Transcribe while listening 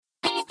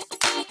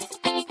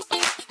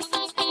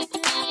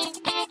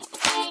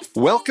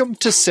Welcome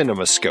to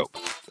CinemaScope,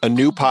 a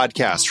new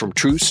podcast from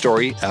True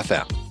Story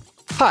FM.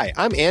 Hi,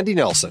 I'm Andy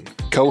Nelson,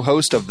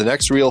 co-host of the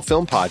Next Reel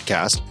Film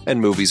podcast and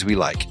Movies We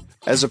Like.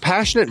 As a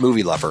passionate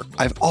movie lover,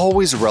 I've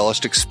always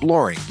relished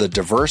exploring the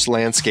diverse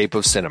landscape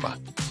of cinema.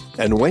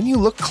 And when you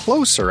look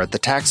closer at the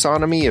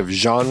taxonomy of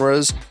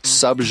genres,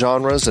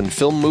 subgenres, and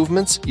film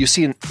movements, you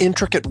see an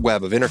intricate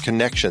web of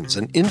interconnections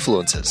and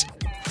influences.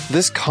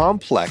 This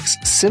complex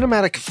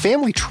cinematic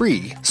family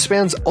tree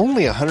spans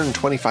only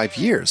 125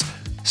 years.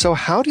 So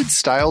how did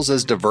styles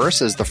as diverse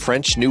as the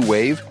French New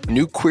Wave,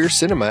 New Queer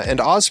Cinema,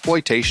 and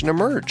Ozploitation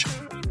emerge?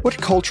 What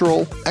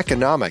cultural,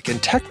 economic,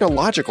 and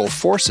technological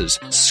forces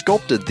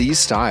sculpted these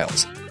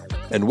styles?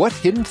 And what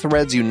hidden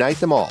threads unite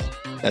them all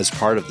as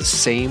part of the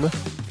same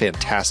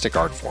fantastic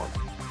art form?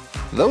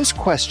 Those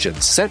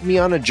questions sent me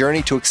on a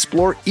journey to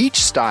explore each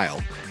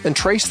style and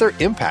trace their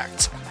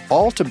impacts,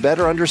 all to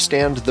better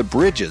understand the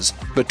bridges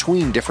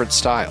between different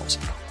styles.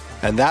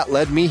 And that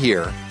led me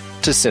here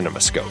to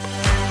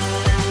CinemaScope.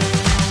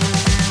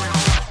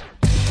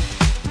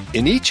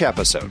 In each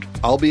episode,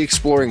 I'll be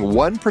exploring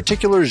one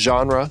particular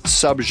genre,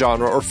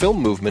 subgenre, or film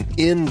movement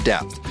in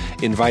depth,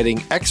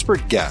 inviting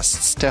expert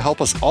guests to help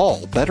us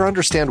all better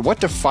understand what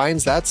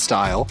defines that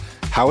style,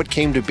 how it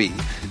came to be,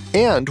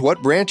 and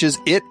what branches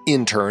it,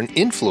 in turn,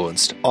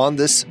 influenced on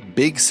this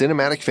big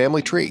cinematic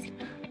family tree.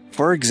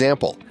 For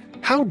example,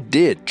 how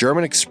did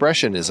German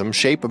Expressionism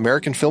shape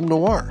American film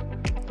noir?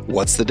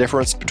 What's the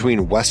difference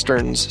between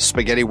westerns,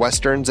 spaghetti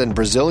westerns, and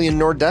Brazilian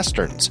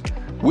nordwesterns?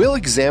 We'll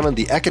examine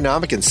the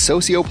economic and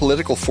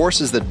socio-political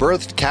forces that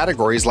birthed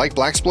categories like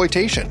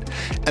blaxploitation,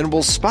 and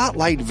we'll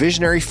spotlight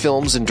visionary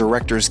films and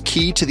directors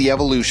key to the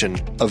evolution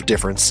of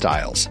different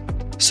styles.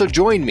 So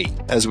join me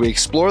as we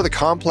explore the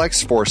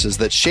complex forces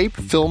that shape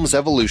film's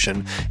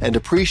evolution and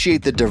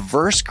appreciate the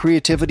diverse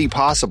creativity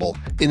possible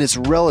in its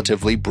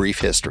relatively brief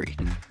history.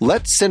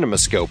 Let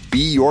CinemaScope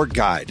be your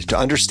guide to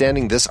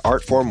understanding this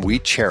art form we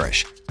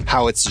cherish,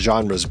 how its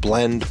genres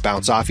blend,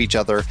 bounce off each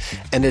other,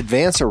 and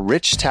advance a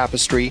rich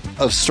tapestry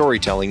of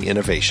storytelling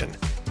innovation.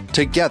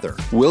 Together,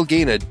 we'll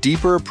gain a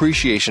deeper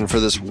appreciation for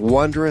this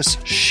wondrous,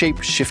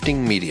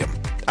 shape-shifting medium.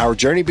 Our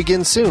journey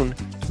begins soon.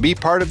 Be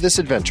part of this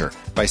adventure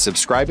by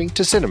subscribing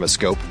to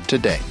CinemaScope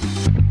today.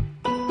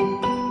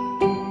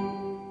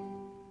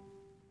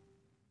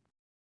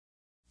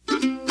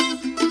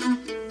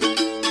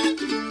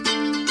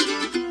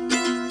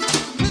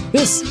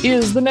 This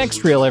is The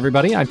Next Reel,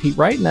 everybody. I'm Pete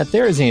Wright, and that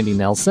there is Andy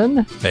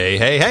Nelson. Hey,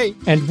 hey, hey.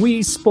 And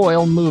we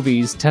spoil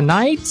movies.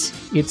 Tonight,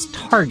 it's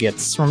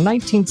Targets from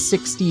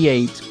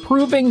 1968,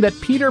 proving that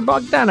Peter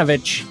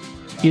Bogdanovich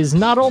is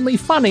not only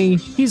funny,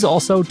 he's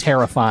also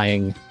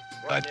terrifying.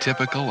 A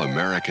typical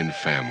American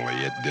family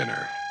at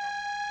dinner.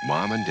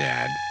 Mom and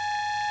Dad,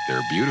 their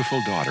beautiful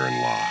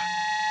daughter-in-law,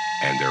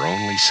 and their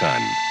only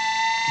son,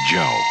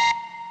 Joe,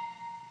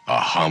 a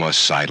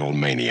homicidal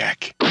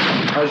maniac.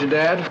 How's your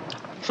dad?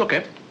 It's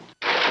okay.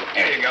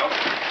 Here you go.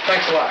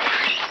 Thanks a lot.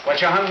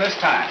 What you hunting this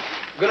time?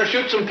 I'm gonna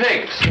shoot some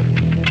pigs.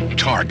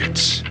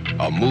 Targets,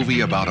 a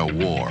movie about a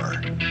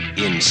war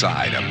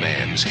inside a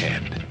man's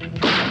head.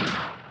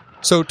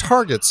 So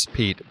Targets,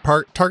 Pete,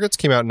 Targets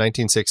came out in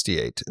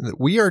 1968.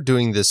 We are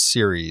doing this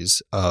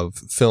series of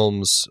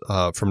films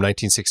from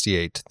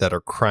 1968 that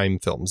are crime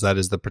films. That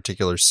is the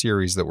particular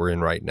series that we're in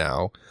right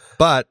now.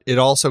 But it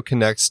also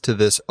connects to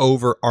this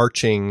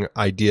overarching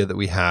idea that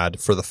we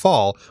had for the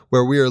fall,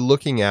 where we are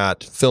looking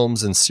at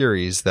films and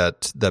series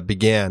that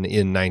began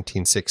in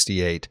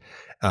 1968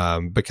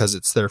 because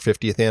it's their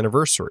 50th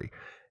anniversary.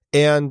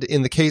 And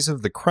in the case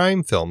of the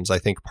crime films, I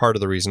think part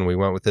of the reason we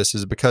went with this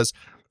is because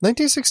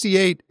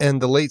 1968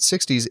 and the late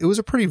 60s, it was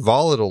a pretty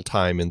volatile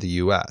time in the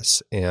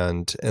U.S.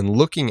 And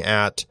looking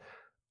at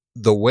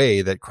the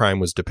way that crime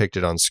was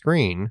depicted on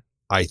screen,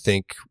 I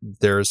think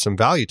there's some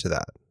value to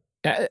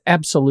that.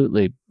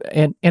 Absolutely.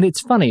 And it's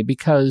funny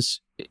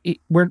because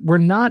we're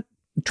not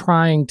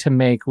trying to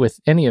make, with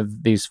any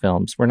of these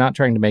films, we're not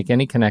trying to make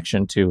any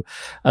connection to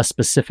a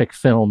specific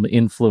film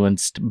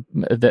influenced,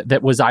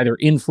 that was either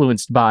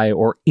influenced by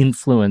or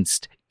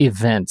influenced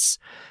events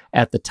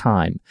at the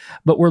time.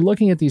 But we're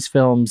looking at these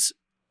films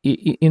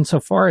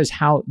insofar as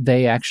how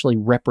they actually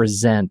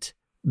represent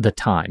the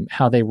time,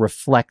 how they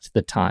reflect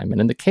the time.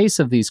 And in the case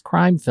of these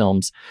crime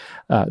films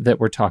that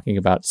we're talking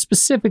about,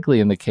 specifically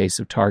in the case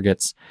of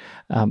Targets,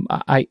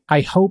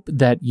 I hope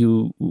that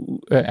you,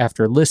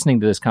 after listening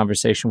to this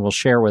conversation, will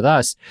share with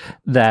us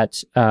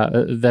that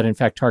in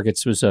fact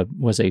Targets was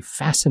a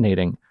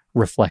fascinating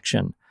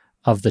reflection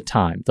of the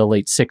time, the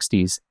late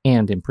 60s,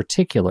 and in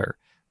particular,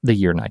 the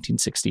year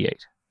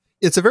 1968.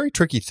 It's a very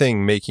tricky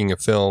thing making a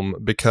film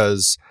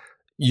because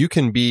you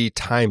can be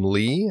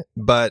timely,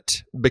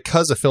 but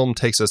because a film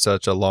takes us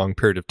such a long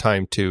period of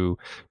time to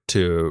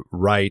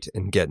write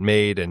and get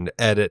made and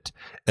edit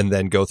and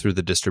then go through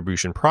the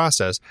distribution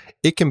process,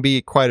 it can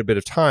be quite a bit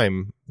of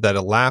time that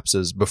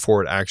elapses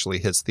before it actually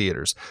hits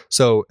theaters.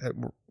 So,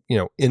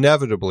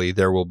 inevitably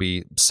there will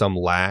be some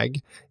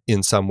lag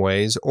in some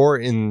ways, or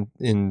in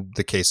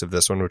the case of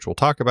this one, which we'll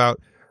talk about,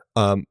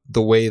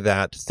 the way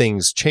that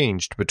things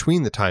changed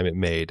between the time it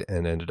made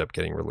and ended up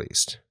getting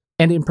released.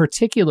 And in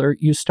particular,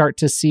 you start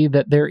to see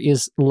that there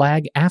is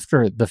lag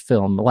after the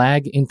film,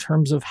 lag in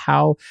terms of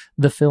how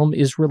the film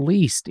is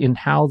released, in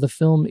how the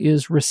film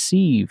is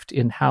received,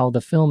 in how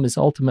the film is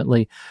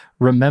ultimately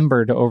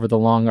remembered over the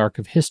long arc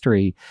of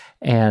history.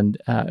 And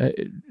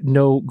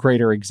no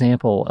greater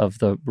example of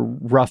the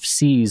rough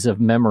seas of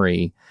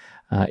memory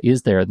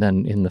is there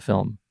than in the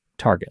film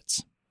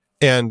Targets.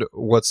 And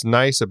what's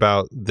nice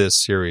about this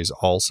series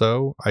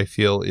also, I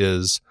feel,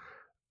 is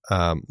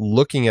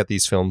looking at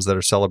these films that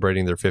are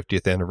celebrating their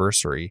 50th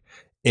anniversary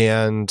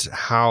and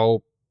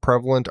how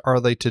prevalent are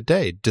they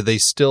today? Do they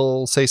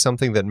still say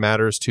something that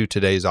matters to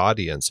today's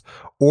audience?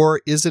 Or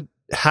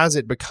has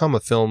it become a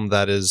film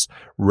that is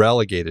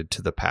relegated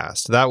to the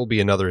past? That will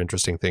be another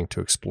interesting thing to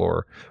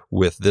explore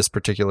with this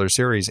particular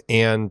series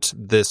and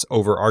this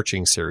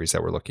overarching series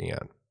that we're looking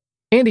at.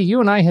 Andy, you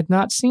and I had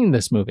not seen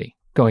this movie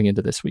going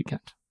into this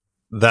weekend.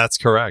 That's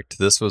correct.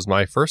 This was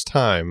my first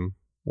time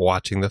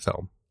watching the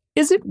film.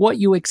 Is it what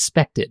you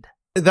expected?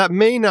 That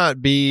may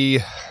not be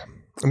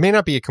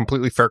a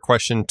completely fair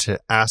question to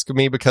ask of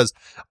me because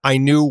I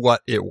knew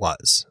what it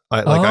was.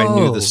 I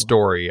knew the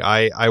story.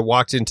 I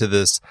walked into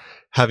this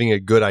having a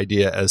good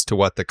idea as to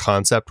what the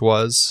concept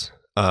was.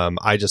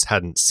 I just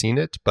hadn't seen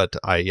it, but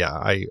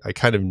I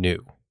kind of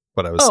knew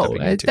what I was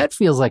stepping into. That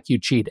feels like you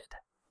cheated.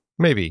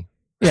 Maybe.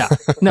 Yeah,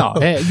 no,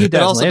 you it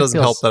also doesn't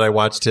help that I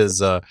watched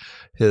his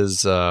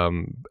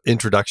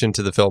introduction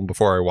to the film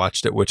before I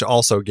watched it, which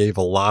also gave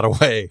a lot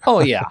away.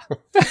 Oh yeah,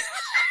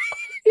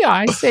 yeah.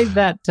 I saved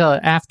that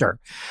after.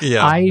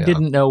 Yeah, I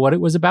didn't know what it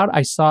was about.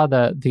 I saw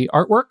the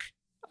artwork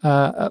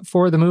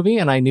for the movie,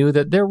 and I knew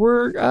that there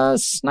were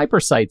sniper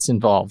sights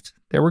involved.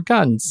 There were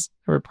guns.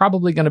 There were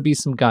probably going to be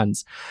some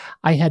guns.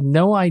 I had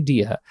no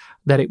idea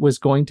that it was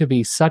going to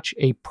be such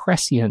a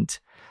prescient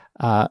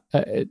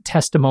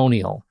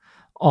testimonial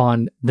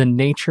on the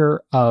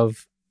nature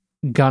of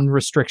gun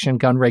restriction,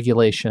 gun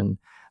regulation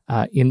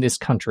in this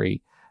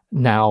country,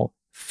 now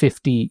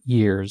 50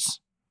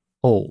 years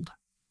old.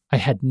 I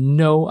had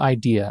no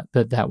idea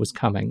that was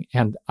coming,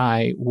 and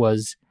I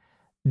was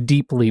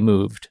deeply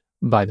moved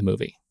by the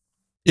movie.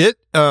 It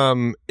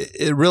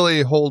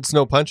really holds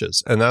no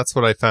punches, and that's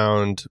what I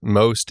found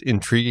most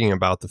intriguing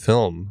about the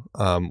film.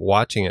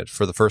 Watching it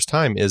for the first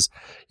time is,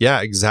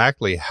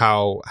 exactly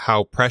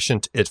how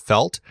prescient it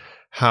felt.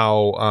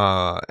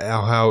 How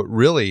it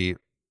really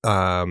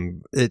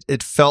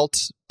it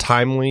felt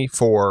timely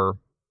for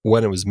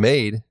when it was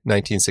made,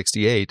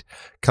 1968,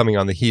 coming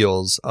on the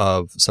heels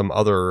of some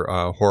other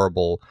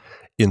horrible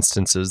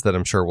instances that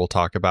I'm sure we'll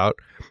talk about.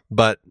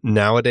 But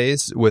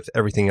nowadays, with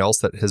everything else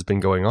that has been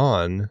going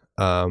on,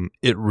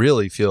 it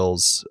really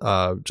feels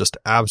just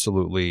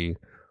absolutely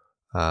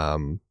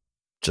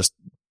just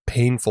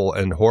painful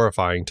and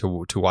horrifying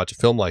to watch a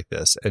film like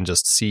this and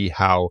just see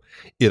how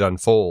it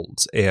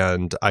unfolds.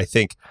 And I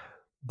think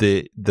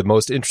the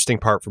most interesting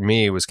part for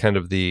me was kind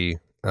of the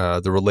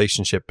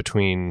relationship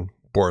between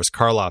Boris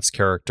Karloff's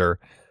character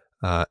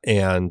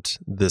and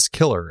this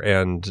killer,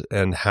 and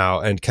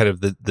kind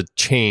of the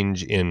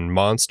change in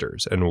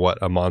monsters and what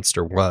a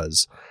monster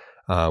was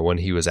when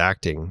he was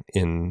acting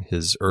in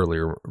his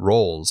earlier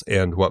roles,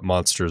 and what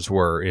monsters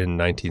were in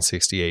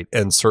 1968,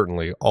 and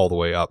certainly all the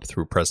way up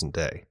through present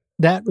day.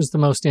 That was the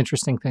most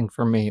interesting thing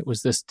for me.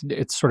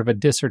 It's sort of a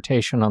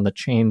dissertation on the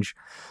change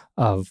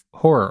of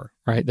horror,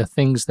 right? The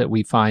things that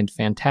we find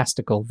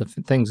fantastical, the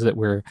things that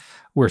we're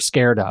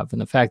scared of,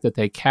 and the fact that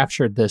they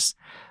captured this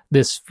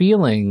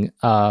feeling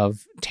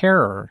of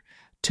terror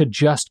to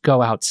just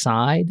go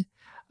outside,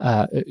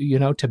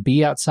 to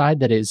be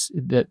outside,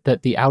 that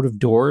the out of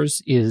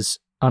doors is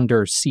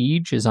under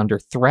siege, is under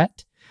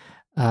threat.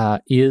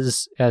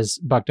 Is, as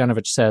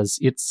Bogdanovich says,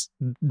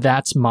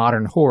 that's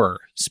modern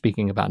horror,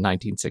 speaking about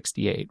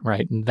 1968,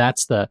 right? And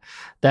that's the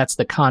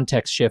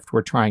context shift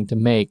we're trying to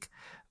make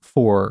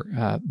for,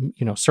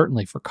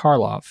 certainly for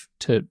Karloff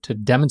to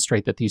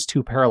demonstrate that these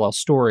two parallel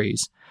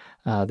stories,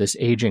 this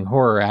aging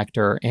horror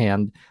actor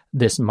and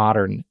this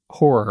modern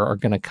horror, are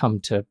going to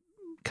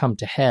come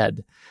to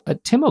head.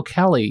 Tim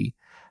O'Kelly,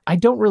 I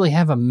don't really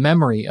have a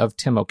memory of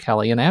Tim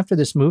O'Kelly, and after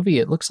this movie,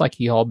 it looks like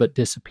he all but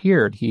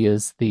disappeared. He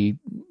is the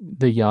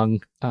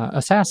young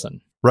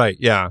assassin, right?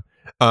 Yeah,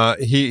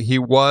 he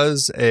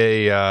was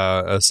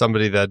a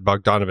somebody that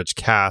Bogdanovich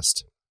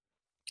cast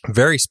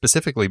very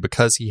specifically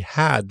because he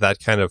had that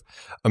kind of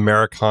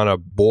Americana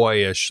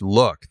boyish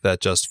look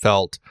that just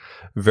felt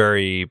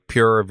very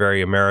pure,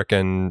 very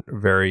American,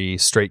 very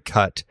straight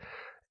cut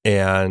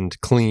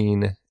and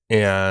clean,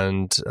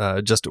 and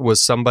just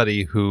was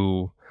somebody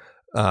who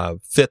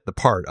fit the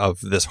part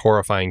of this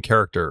horrifying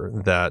character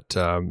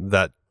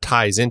that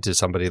ties into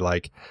somebody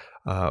like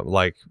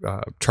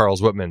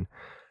Charles Whitman,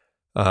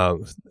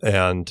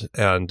 and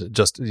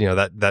just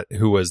that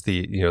who was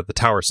the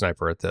tower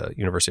sniper at the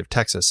University of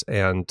Texas,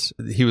 and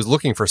he was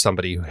looking for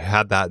somebody who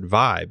had that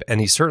vibe, and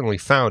he certainly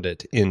found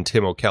it in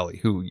Tim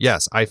O'Kelly, who,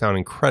 yes, I found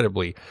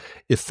incredibly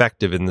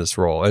effective in this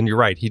role. And you're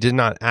right, he did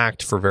not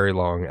act for very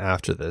long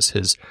after this.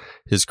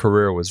 His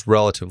career was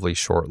relatively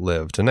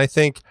short-lived, and I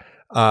think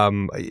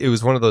it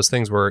was one of those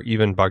things where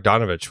even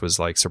Bogdanovich was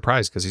like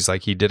surprised because he's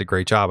like, he did a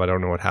great job. I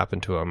don't know what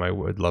happened to him. I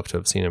would love to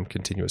have seen him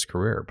continue his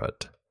career,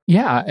 but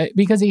yeah,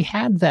 because he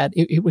had that.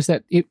 It was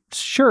that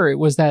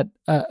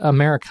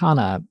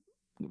Americana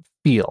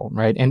feel,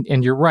 right?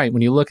 And you're right,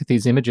 when you look at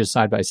these images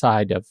side by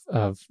side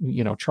of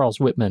Charles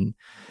Whitman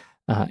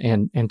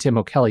and Tim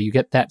O'Kelly, you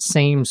get that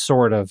same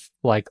sort of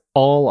like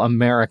all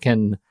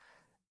American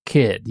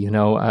kid.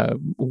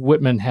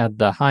 Whitman had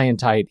the high and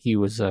tight. He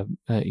was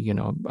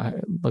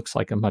looks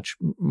like a much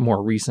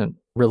more recent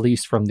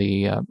release from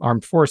the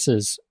armed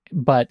forces,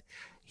 but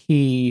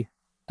he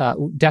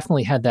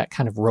definitely had that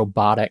kind of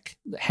robotic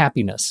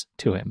happiness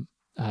to him.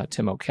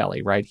 Tim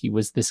O'Kelly, right? He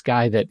was this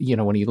guy that,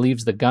 when he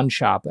leaves the gun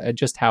shop,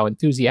 just how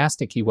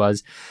enthusiastic he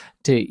was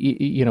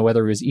to,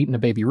 whether he was eating a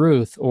Baby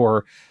Ruth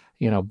or,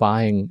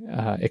 buying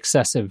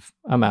excessive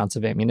amounts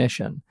of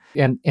ammunition.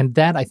 And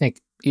that, I think,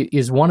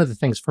 is one of the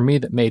things for me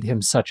that made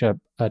him such a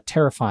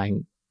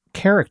terrifying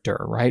character,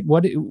 right?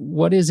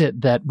 What is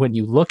it that when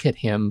you look at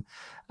him,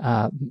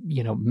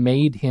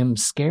 made him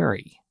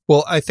scary?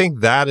 Well, I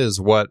think that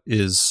is what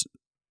is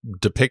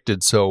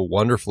depicted so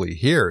wonderfully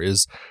here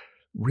is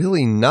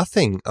really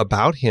nothing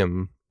about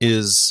him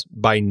is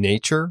by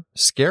nature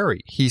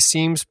scary. He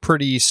seems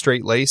pretty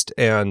straight-laced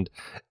and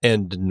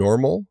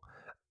normal,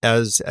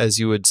 as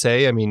you would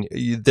say. I mean,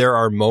 there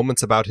are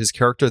moments about his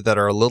character that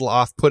are a little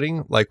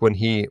off-putting, like when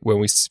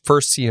we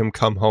first see him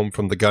come home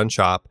from the gun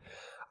shop,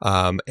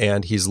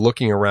 and he's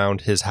looking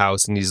around his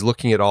house and he's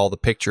looking at all the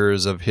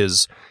pictures of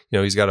his,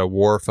 he's got a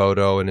war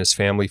photo and his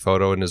family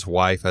photo and his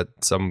wife at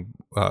some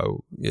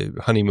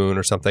honeymoon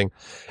or something.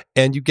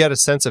 And you get a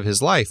sense of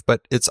his life,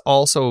 but it's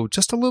also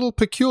just a little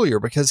peculiar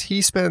because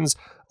he spends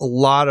a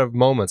lot of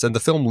moments and the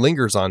film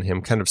lingers on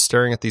him kind of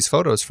staring at these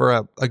photos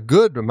for a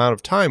good amount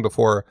of time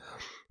before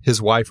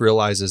his wife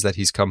realizes that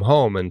he's come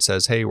home and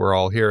says, "Hey, we're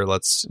all here.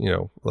 Let's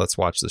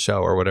watch the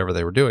show," or whatever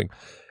they were doing.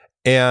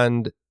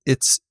 And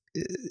it's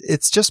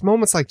just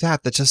moments like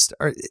that just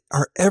are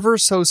ever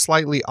so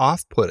slightly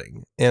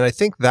off-putting. And I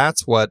think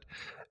that's what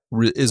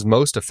is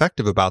most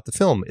effective about the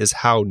film is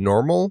how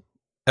normal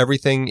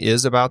everything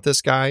is about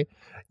this guy,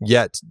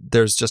 yet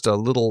there's just a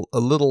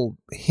little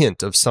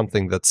hint of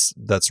something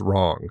that's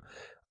wrong.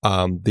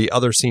 The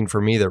other scene for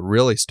me that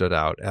really stood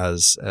out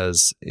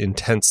as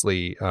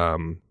intensely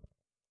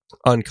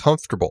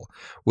uncomfortable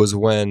was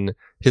when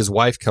his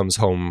wife comes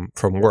home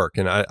from work,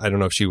 and I don't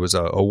know if she was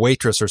a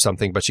waitress or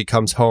something, but she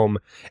comes home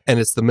and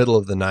it's the middle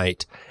of the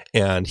night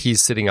and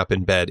he's sitting up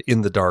in bed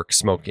in the dark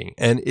smoking,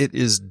 and it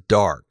is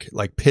dark,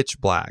 like pitch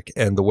black,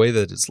 and the way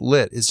that it's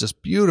lit is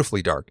just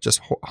beautifully dark,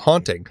 just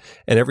haunting.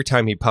 And every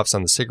time he puffs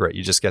on the cigarette,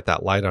 you just get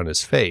that light on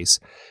his face.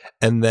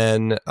 And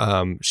then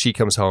she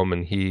comes home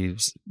and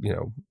he's,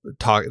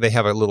 they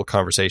have a little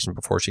conversation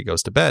before she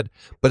goes to bed,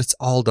 but it's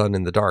all done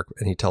in the dark.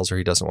 And he tells her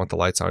he doesn't want the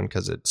lights on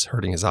because it's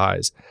hurting his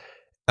eyes.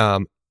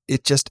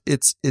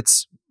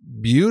 It's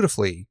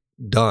beautifully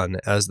done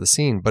as the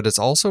scene, but it's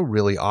also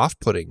really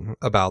off-putting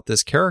about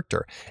this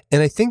character.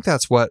 And I think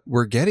that's what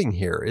we're getting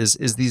here is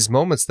these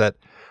moments that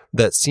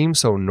seem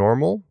so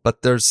normal,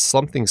 but there's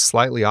something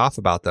slightly off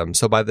about them.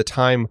 So by the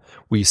time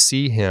we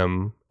see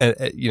him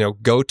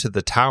go to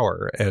the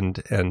tower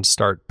and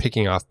start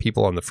picking off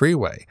people on the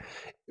freeway,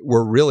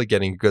 we're really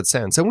getting a good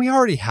sense. And we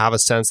already have a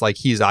sense like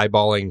he's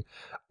eyeballing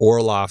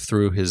Orloff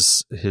through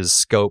his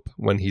scope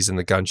when he's in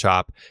the gun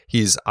shop.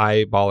 He's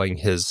eyeballing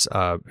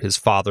his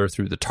father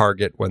through the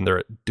target when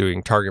they're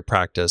doing target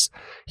practice.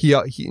 He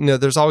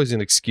there's always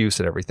an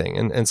excuse and everything.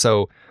 And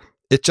so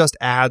it just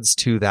adds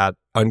to that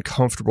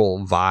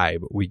uncomfortable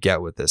vibe we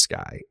get with this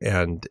guy.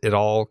 And it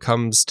all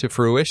comes to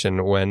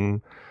fruition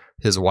when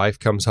his wife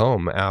comes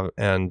home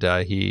and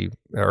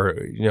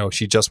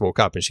she just woke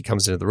up and she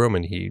comes into the room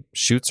and he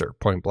shoots her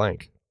point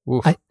blank.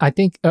 Oof. I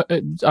think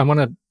I want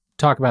to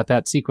talk about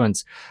that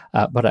sequence,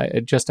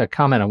 but just a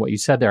comment on what you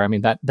said there. I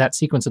mean, that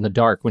sequence in the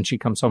dark when she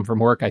comes home from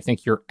work, I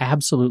think you're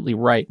absolutely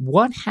right.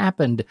 What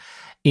happened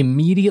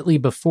immediately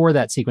before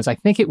that sequence? I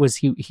think it was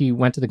he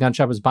went to the gun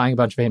shop, was buying a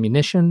bunch of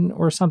ammunition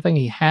or something.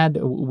 He had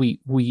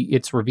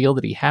it's revealed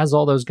that he has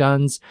all those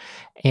guns,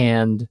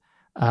 and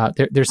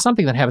there's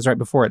something that happens right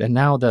before it. And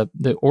now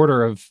the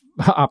order of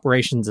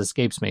operations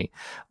escapes me,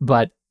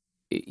 but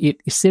it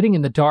sitting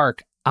in the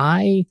dark,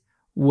 I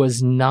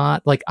was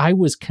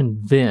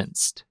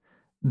convinced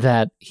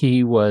that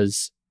he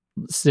was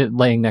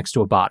laying next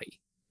to a body.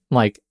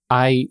 That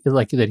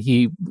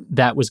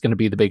was going to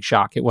be the big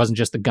shock. It wasn't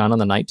just the gun on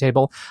the night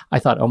table. I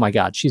thought, oh my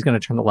God, she's going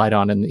to turn the light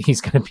on and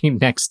he's going to be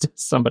next to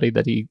somebody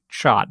that he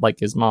shot, like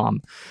his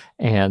mom,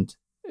 and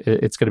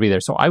it's going to be there.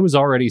 So I was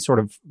already sort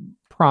of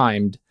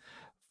primed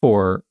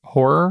for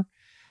horror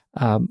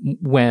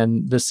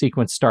when the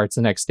sequence starts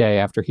the next day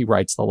after he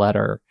writes the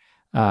letter.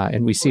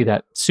 And we see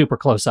that super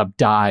close-up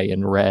die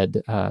in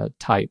red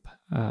type.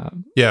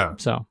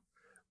 So,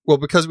 well,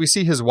 because we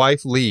see his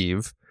wife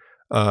leave,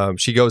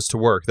 she goes to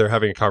work. They're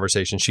having a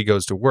conversation. She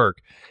goes to work,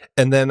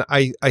 and then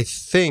I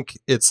think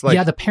it's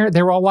like the parent.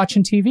 They were all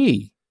watching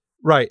TV,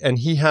 right? And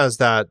he has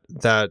that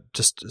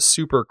just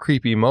super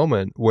creepy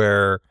moment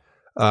where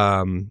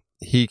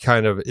he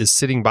kind of is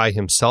sitting by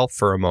himself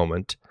for a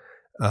moment.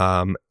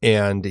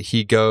 And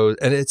he goes,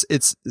 and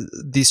it's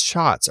these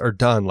shots are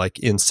done like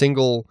in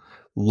single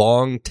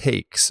long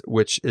takes,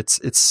 which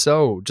it's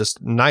so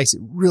just nice.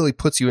 It really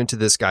puts you into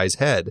this guy's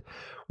head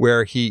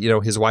where he, you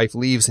know, his wife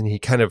leaves and he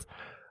kind of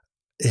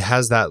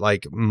has that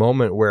like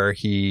moment where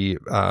he,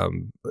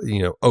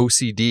 you know,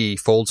 OCD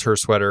folds her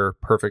sweater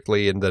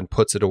perfectly and then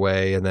puts it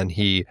away. And then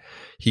he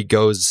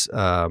goes,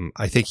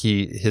 I think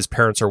his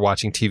parents are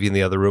watching TV in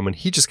the other room and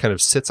he just kind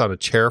of sits on a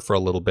chair for a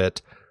little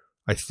bit,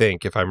 I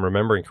think, if I'm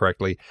remembering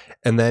correctly.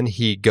 And then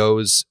he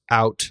goes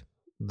out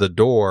the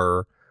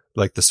door,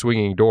 like the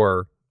swinging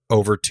door,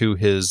 over to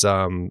his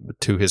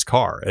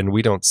car, and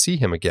we don't see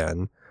him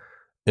again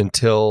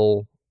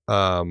until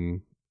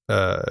that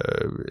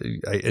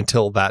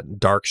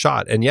dark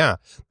shot. And yeah,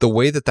 the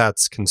way that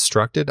that's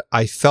constructed,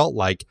 I felt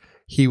like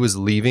he was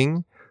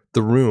leaving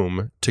the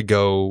room to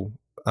go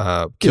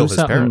kill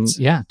his parents.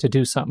 Yeah, to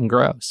do something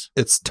gross.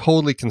 It's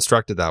totally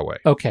constructed that way.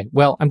 Okay,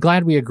 well, I'm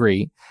glad we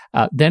agree.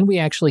 Then we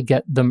actually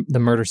get the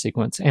murder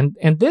sequence, and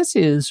this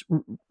is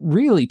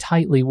really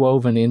tightly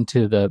woven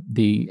into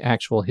the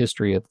actual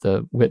history of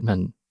the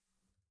Whitman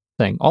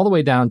thing, all the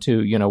way down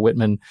to, you know,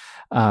 Whitman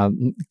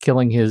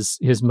killing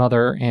his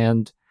mother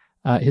and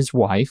his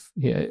wife.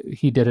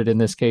 He did it in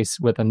this case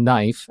with a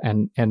knife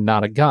and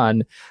not a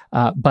gun.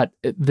 But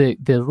the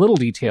little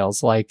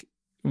details, like,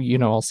 you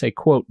know, I'll say,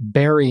 quote,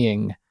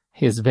 burying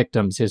his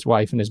victims, his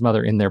wife and his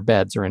mother, in their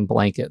beds or in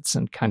blankets,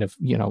 and kind of,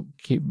 you know,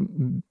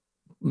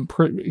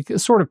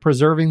 sort of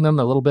preserving them,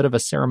 a little bit of a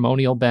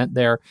ceremonial bent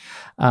there.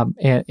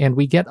 And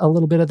we get a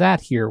little bit of that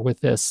here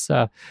with this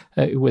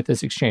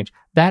exchange.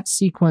 That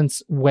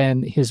sequence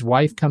when his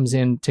wife comes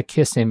in to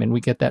kiss him, and we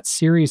get that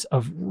series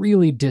of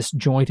really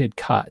disjointed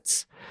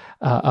cuts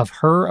of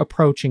her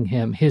approaching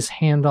him, his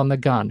hand on the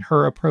gun,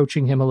 her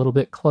approaching him a little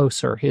bit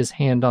closer, his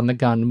hand on the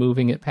gun,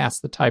 moving it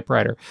past the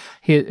typewriter.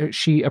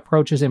 She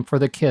approaches him for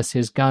the kiss,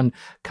 his gun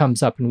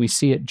comes up, and we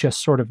see it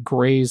just sort of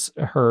graze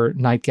her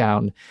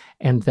nightgown,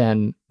 and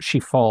then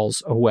she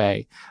falls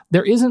away.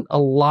 There isn't a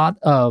lot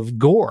of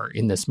gore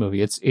in this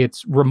movie.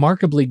 It's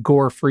remarkably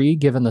gore-free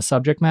given the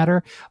subject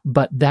matter,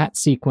 but that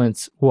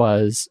sequence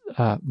was,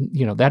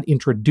 you know, that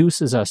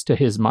introduces us to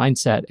his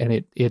mindset,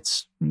 and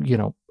it's you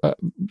know,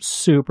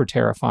 super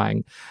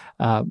terrifying,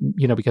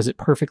 you know, because it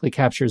perfectly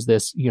captures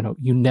this, you know,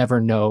 you never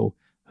know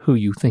who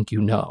you think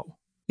you know.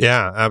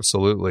 Yeah,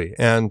 absolutely.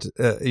 And,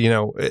 you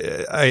know,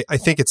 I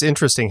think it's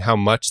interesting how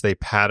much they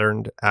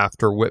patterned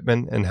after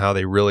Whitman and how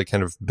they really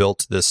kind of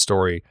built this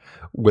story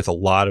with a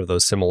lot of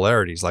those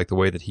similarities, like the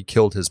way that he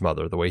killed his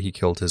mother, the way he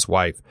killed his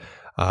wife,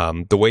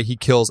 the way he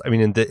kills, I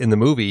mean, in the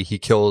movie, he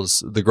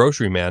kills the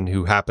grocery man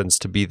who happens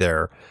to be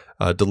there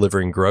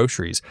delivering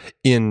groceries.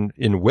 In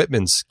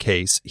Whitman's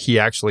case, he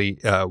actually,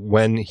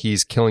 when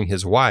he's killing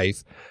his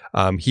wife,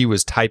 he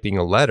was typing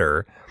a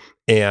letter.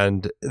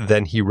 And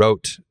then he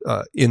wrote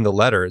in the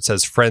letter, it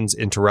says, "Friends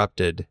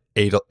interrupted,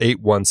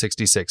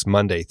 8/1/66,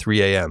 Monday,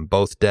 3 a.m.,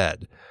 both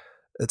dead."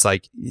 It's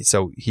like,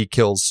 so he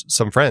kills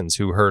some friends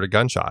who heard a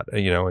gunshot,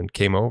 you know, and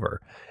came over.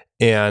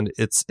 And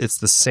it's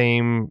the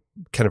same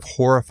kind of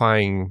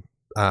horrifying,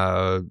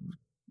 you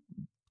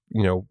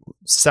know,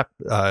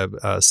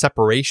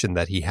 separation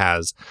that he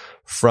has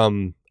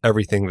from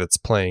everything that's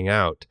playing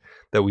out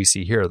that we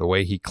see here, the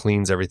way he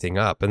cleans everything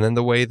up, and then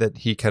the way that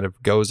he kind of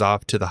goes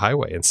off to the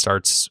highway and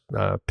starts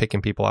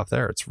picking people off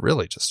there. It's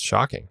really just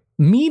shocking.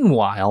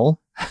 Meanwhile,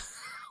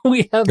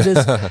 we have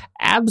this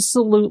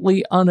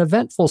absolutely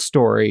uneventful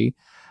story,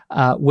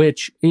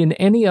 which in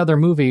any other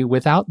movie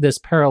without this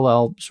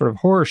parallel sort of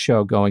horror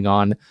show going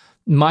on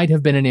might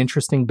have been an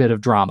interesting bit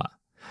of drama.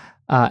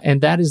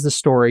 And that is the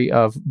story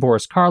of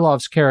Boris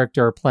Karloff's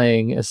character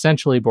playing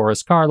essentially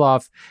Boris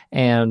Karloff,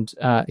 and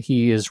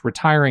he is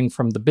retiring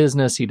from the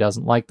business. He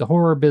doesn't like the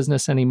horror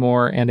business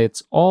anymore, and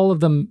it's all of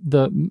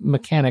the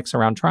mechanics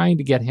around trying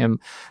to get him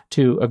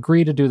to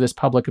agree to do this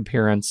public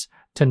appearance,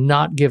 to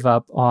not give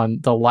up on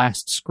the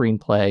last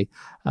screenplay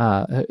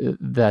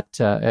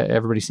that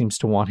everybody seems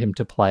to want him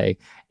to play.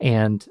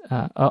 And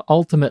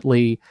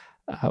ultimately,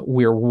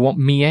 we're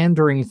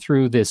meandering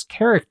through this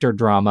character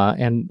drama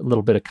and a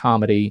little bit of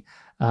comedy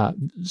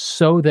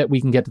so that we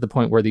can get to the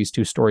point where these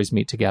two stories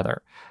meet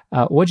together.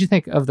 What do you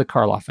think of the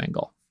Karloff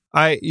angle?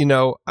 I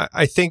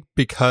think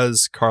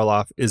because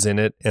Karloff is in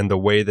it and the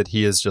way that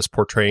he is just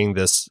portraying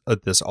this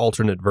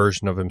alternate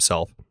version of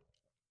himself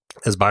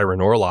as Byron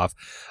Orloff,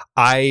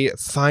 I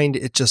find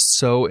it just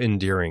so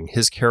endearing.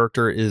 His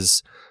character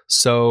is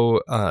so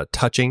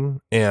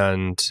touching,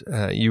 and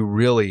you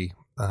really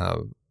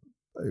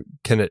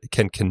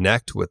can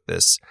connect with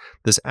this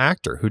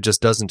actor who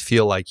just doesn't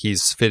feel like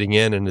he's fitting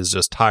in and is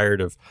just tired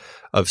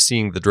of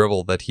seeing the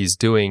drivel that he's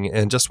doing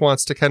and just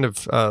wants to kind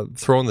of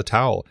throw in the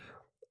towel.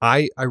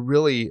 I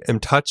really am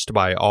touched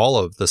by all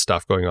of the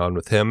stuff going on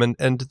with him and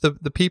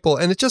the people,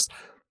 and it just,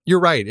 you're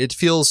right, it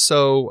feels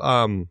so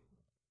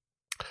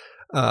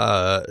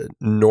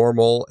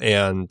normal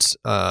and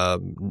I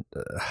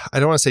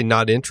don't want to say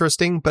not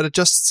interesting, but it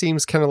just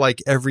seems kind of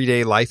like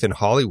everyday life in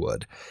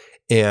Hollywood.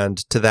 And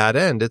to that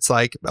end, it's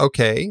like,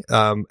 okay.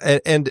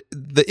 And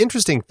the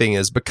interesting thing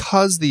is,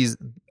 because these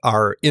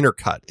are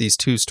intercut, these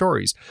two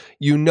stories,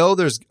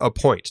 there's a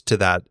point to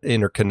that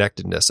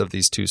interconnectedness of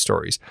these two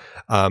stories,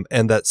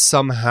 and that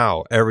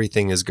somehow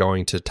everything is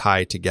going to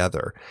tie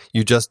together.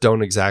 You just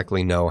don't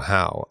exactly know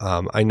how.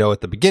 I know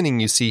at the beginning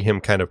you see him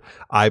kind of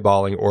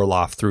eyeballing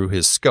Orloff through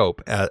his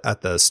scope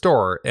at the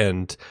store,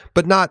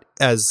 but not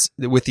as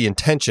with the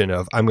intention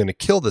of, I'm going to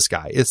kill this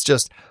guy. It's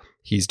just,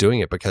 he's doing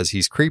it because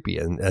he's creepy,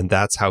 and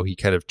that's how he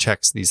kind of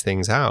checks these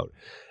things out.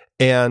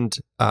 And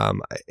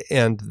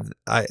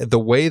the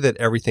way that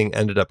everything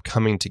ended up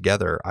coming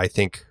together, I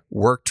think,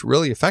 worked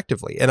really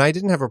effectively. And I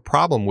didn't have a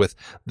problem with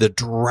the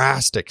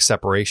drastic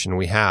separation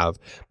we have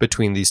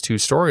between these two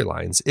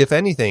storylines. If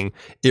anything,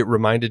 it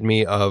reminded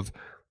me of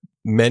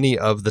many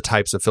of the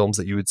types of films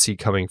that you would see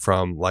coming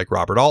from like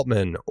Robert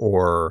Altman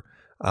or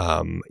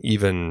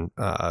even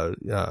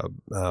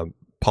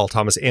Paul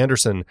Thomas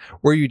Anderson,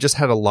 where you just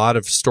had a lot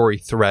of story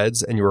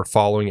threads and you were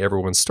following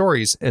everyone's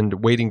stories and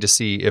waiting to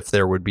see if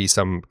there would be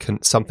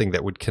something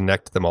that would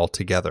connect them all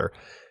together.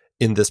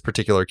 In this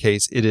particular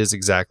case, it is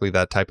exactly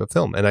that type of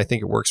film. And I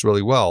think it works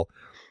really well,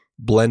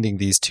 blending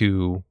these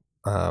two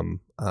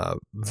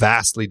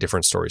vastly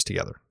different stories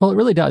together. Well, it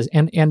really does.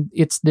 And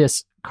it's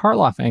this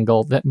Karloff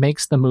angle that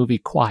makes the movie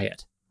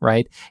quiet.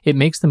 Right? It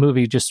makes the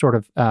movie just sort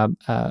of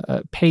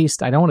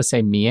paced. I don't want to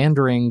say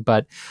meandering,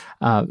 but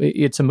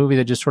it's a movie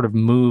that just sort of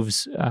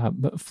moves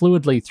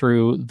fluidly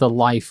through the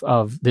life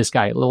of this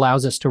guy. It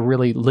allows us to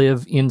really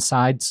live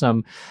inside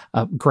some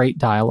great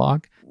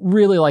dialogue.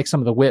 Really like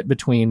some of the wit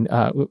between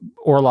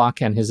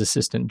Orloff and his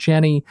assistant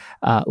Jenny.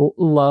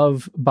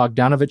 Love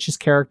Bogdanovich's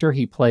character.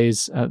 He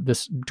plays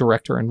this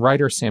director and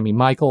writer, Sammy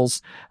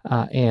Michaels,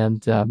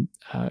 and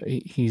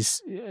he's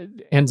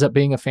ends up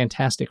being a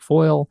fantastic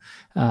foil,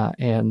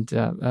 and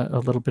a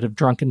little bit of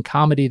drunken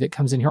comedy that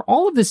comes in here.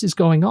 All of this is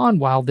going on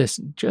while this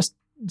just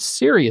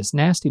serious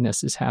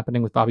nastiness is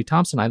happening with Bobby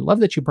Thompson. I love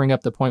that you bring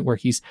up the point where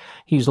he's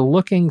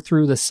looking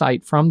through the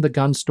sight from the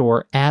gun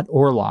store at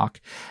Orloff,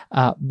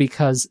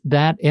 because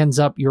that ends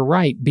up, you're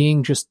right,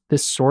 being just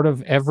this sort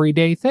of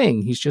everyday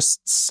thing. He's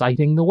just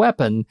sighting the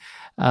weapon,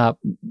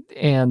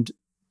 and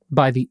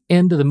by the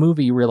end of the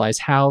movie, you realize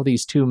how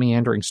these two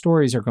meandering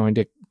stories are going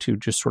to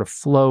just sort of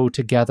flow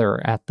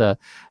together at the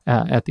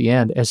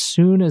end. As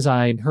soon as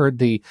I heard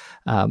the,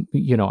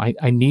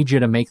 I need you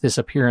to make this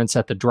appearance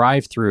at the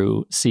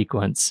drive-through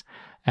sequence,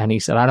 and he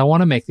said, I don't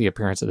want to make the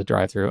appearance at the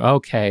drive-through.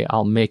 Okay,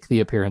 I'll make the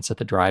appearance at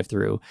the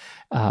drive-through.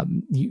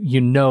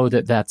 You know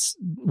that's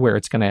where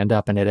it's going to end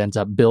up, and it ends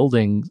up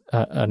building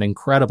an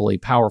incredibly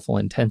powerful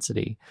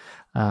intensity,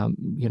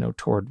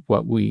 toward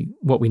what we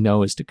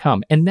know is to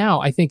come. And now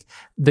I think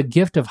the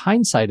gift of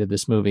hindsight of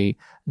this movie,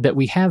 that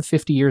we have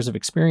 50 years of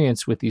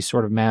experience with these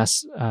sort of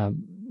mass,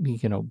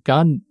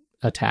 gun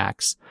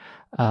attacks,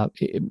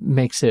 it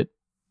makes it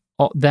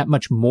that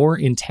much more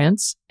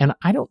intense. And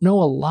I don't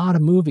know a lot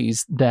of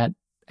movies that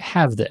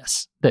have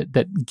this,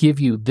 that give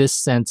you this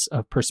sense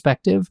of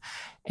perspective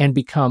and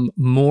become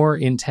more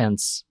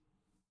intense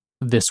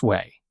this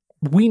way.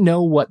 We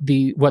know what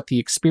the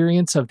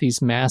experience of these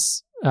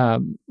mass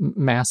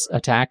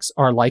attacks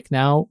are like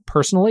now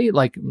personally,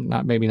 like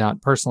maybe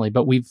not personally,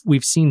 but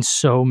we've seen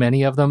so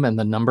many of them, and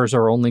the numbers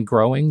are only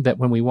growing, that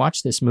when we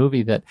watch this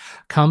movie that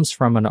comes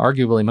from an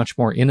arguably much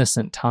more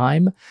innocent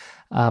time,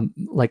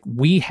 like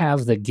we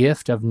have the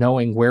gift of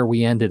knowing where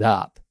we ended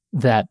up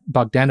that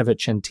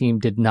Bogdanovich and team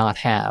did not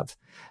have.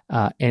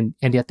 And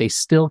yet they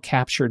still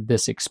captured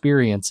this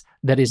experience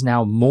that is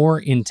now more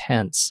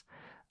intense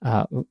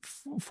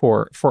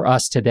for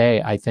us today,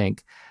 I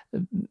think.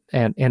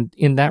 And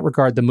in that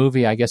regard, the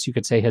movie, I guess you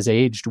could say, has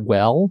aged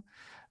well,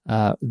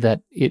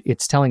 that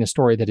it's telling a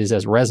story that is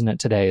as resonant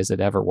today as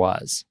it ever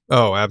was.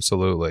 Oh,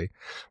 absolutely.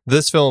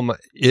 This film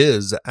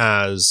is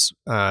as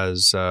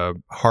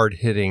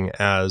hard-hitting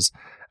as,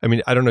 I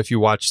mean, I don't know if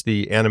you watched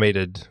the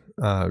animated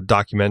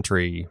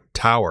documentary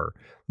Tower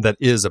that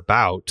is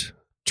about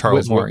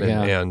Charles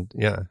Whitman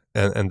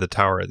and the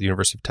tower at the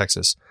University of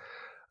Texas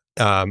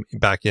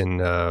back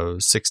in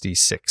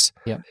 66.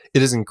 Yeah.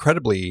 It is an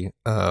incredibly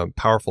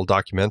powerful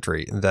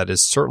documentary that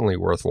is certainly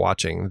worth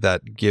watching,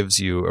 that gives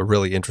you a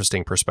really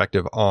interesting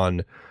perspective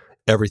on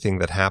everything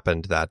that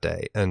happened that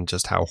day and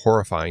just how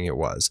horrifying it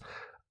was.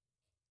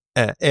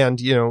 And,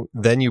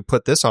 then you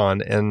put this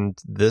on, and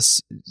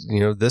this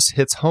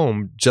hits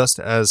home just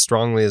as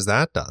strongly as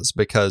that does,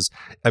 because,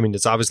 I mean,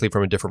 it's obviously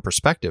from a different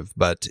perspective,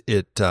 but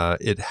it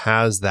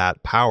has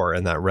that power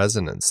and that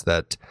resonance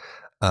that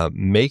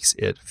makes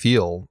it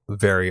feel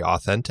very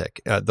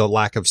authentic. The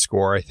lack of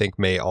score, I think,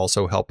 may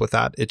also help with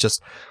that. It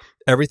just,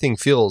 everything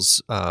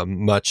feels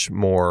much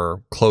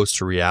more close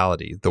to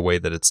reality, the way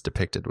that it's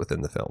depicted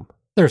within the film.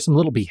 There's some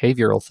little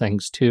behavioral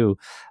things too,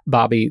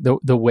 Bobby.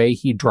 The way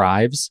he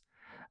drives,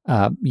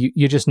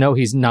 you just know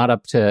he's not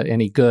up to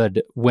any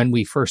good when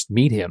we first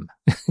meet him.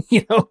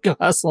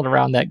 Hustling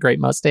around that great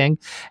Mustang,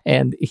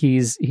 and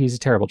he's a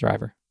terrible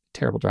driver.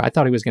 I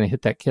thought he was going to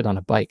hit that kid on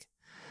a bike.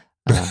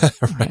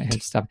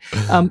 Right. Stuff.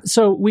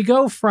 So we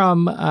go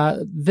from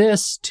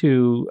this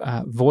to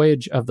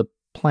Voyage of the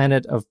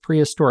Planet of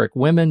Prehistoric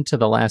Women to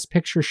The Last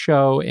Picture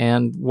Show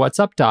and What's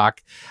Up,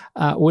 Doc?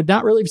 Would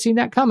not really have seen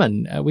that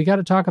coming. We got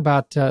to talk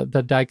about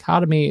the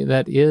dichotomy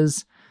that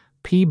is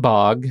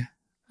P-Bog.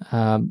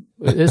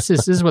 This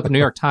is what the New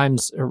York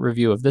Times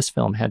review of this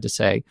film had to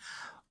say.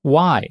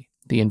 Why?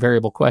 The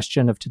invariable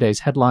question of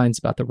today's headlines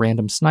about the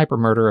random sniper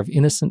murder of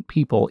innocent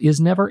people is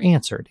never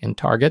answered in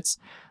Targets.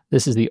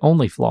 This is the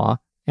only flaw,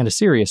 and a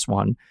serious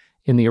one,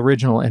 in the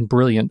original and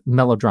brilliant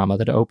melodrama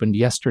that opened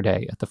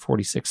yesterday at the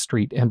 46th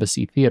Street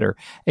Embassy Theater.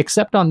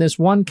 Except on this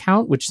one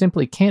count, which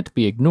simply can't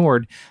be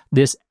ignored,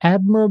 this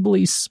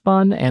admirably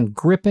spun and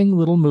gripping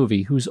little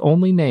movie, whose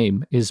only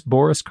name is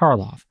Boris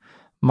Karloff,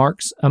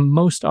 marks a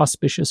most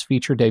auspicious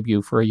feature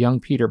debut for a young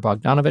Peter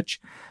Bogdanovich,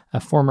 a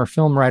former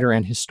film writer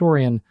and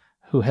historian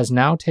who has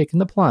now taken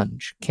the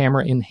plunge,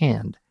 camera in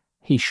hand.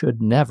 He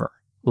should never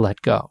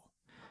let go.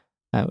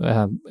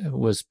 It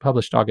was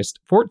published August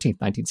 14th,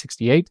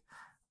 1968.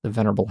 The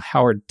Venerable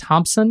Howard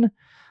Thompson.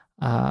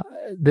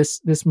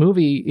 This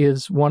movie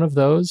is one of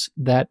those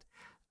that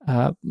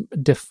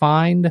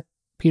defined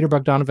Peter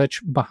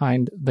Bogdanovich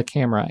behind the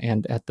camera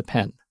and at the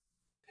pen.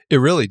 It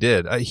really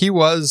did. He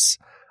was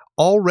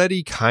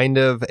already kind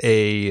of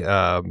he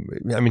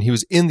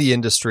was in the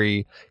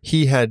industry.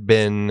 He had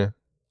been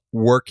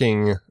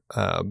working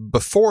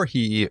before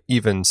he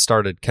even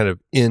started kind of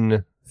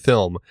in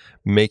film,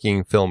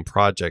 making film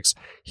projects.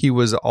 He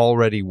was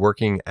already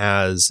working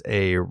as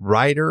a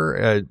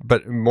writer,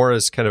 but more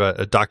as kind of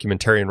a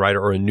documentarian writer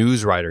or a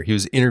news writer. He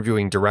was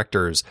interviewing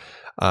directors,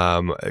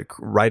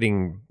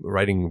 writing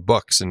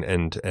books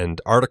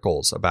and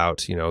articles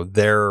about,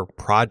 their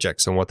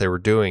projects and what they were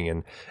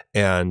doing.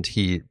 And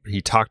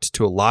he talked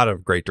to a lot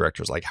of great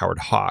directors like Howard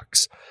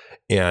Hawks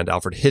and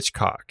Alfred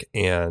Hitchcock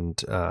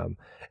and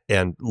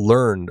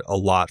learned a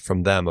lot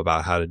from them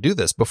about how to do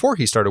this before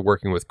he started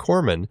working with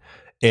Corman.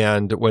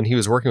 And when he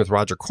was working with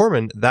Roger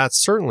Corman, that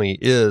certainly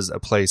is a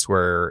place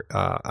where,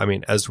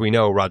 as we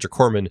know, Roger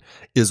Corman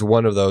is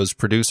one of those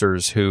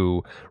producers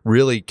who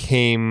really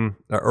his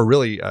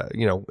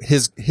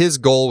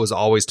goal was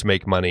always to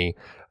make money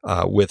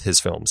with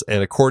his films.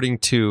 And according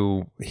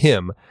to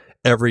him,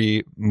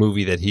 every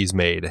movie that he's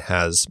made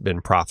has been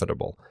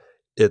profitable.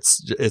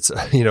 It's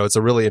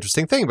a really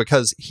interesting thing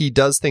because he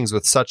does things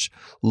with such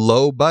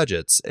low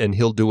budgets, and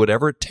he'll do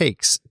whatever it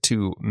takes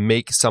to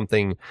make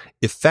something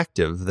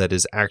effective that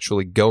is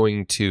actually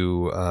going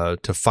to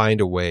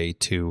find a way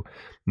to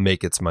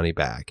make its money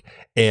back.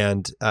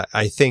 And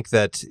I think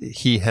that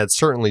he had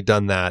certainly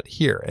done that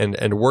here.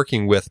 And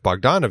working with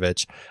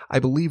Bogdanovich, I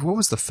believe, what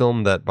was the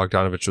film that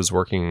Bogdanovich was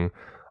working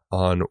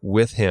on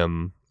with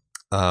him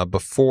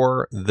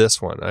before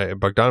this one?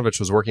 Bogdanovich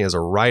was working as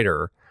a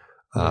writer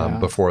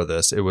before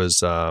this. It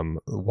was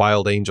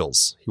Wild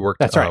Angels. He worked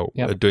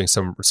doing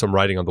some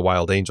writing on the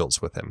Wild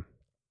Angels with him.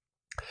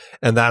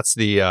 And that's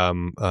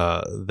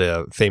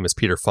the famous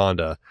Peter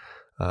Fonda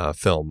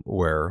film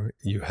where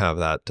you have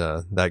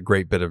that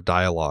great bit of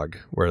dialogue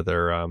where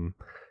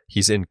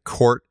he's in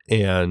court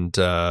and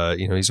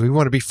we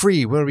want to be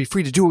free. We want to be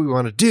free to do what we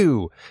want to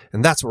do,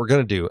 and that's what we're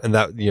going to do. And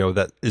that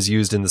that is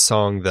used in the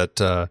song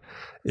that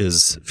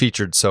is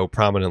featured so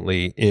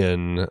prominently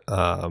in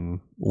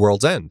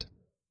World's End.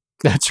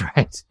 That's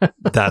right.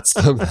 That's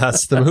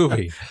the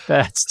movie.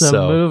 That's the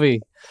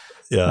movie.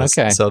 Yeah.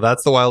 Okay. So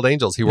that's the Wild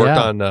Angels. He worked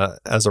on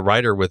as a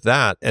writer with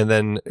that, and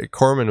then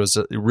Corman was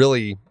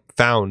really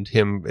found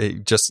him.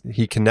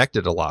 He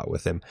connected a lot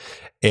with him,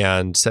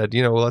 and said,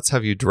 let's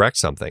have you direct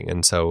something.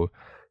 And so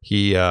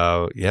he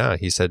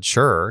said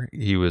sure.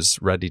 He was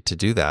ready to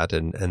do that,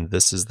 and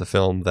this is the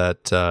film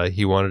that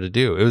he wanted to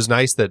do. It was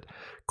nice that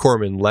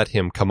Corman let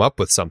him come up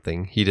with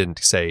something. He didn't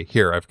say,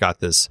 here, I've got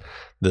this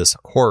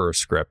horror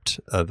script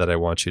that I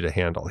want you to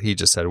handle. He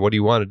just said, what do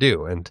you want to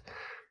do? And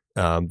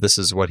this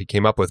is what he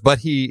came up with. But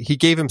he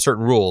gave him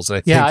certain rules. And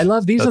I think I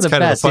love these are the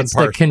best. It's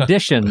the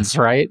conditions,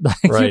 right?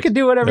 Right. You can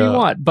do whatever you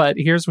want, but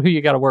here's who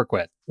you got to work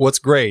with. What's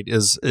great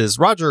is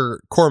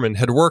Roger Corman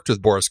had worked with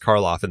Boris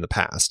Karloff in the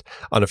past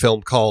on a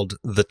film called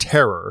The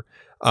Terror.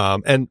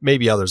 And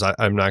maybe others,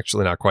 I'm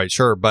actually not quite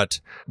sure.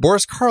 But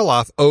Boris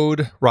Karloff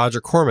owed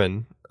Roger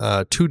Corman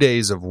 2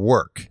 days of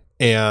work.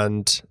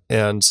 And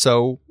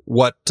so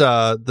what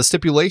the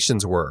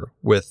stipulations were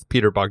with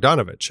Peter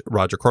Bogdanovich,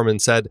 Roger Corman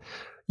said,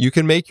 you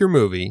can make your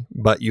movie,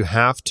 but you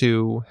have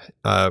to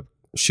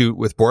shoot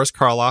with Boris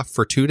Karloff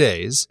for 2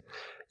 days.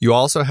 You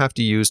also have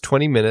to use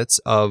 20 minutes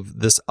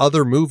of this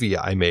other movie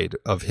I made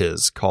of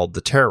his called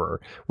The Terror,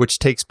 which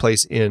takes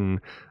place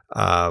in,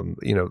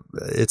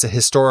 it's a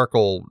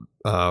historical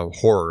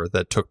horror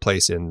that took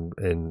place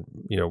in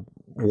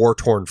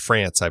war-torn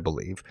France, I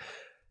believe.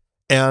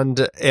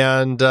 And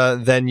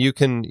then you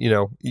can,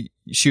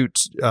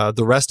 shoot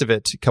the rest of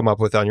it to come up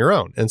with on your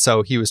own. And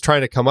so he was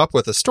trying to come up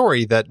with a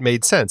story that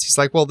made sense. He's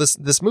like, well,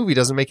 this movie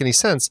doesn't make any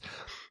sense.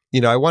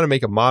 I want to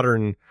make a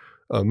modern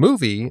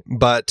movie,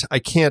 but I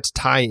can't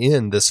tie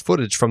in this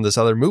footage from this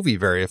other movie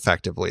very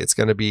effectively. It's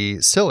going to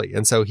be silly.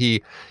 And so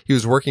he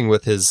was working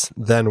with his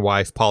then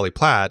wife, Polly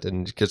Platt,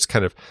 and just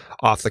kind of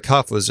off the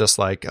cuff was just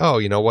like, oh,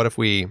 you know, what if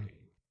we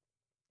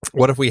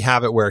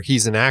have it where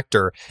he's an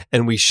actor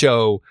and we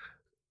show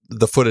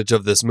the footage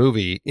of this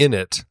movie in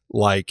it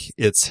like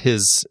it's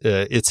his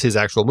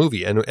actual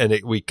movie, and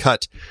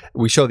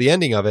we show the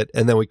ending of it,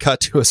 and then we cut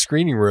to a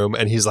screening room,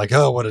 and he's like,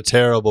 oh, what a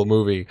terrible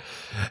movie,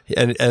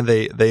 and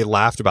they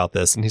laughed about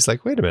this, and he's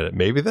like, wait a minute,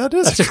 maybe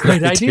that's a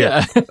great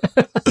idea.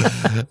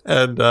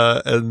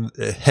 and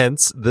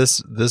hence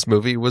this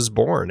movie was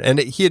born, and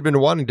he had been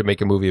wanting to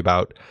make a movie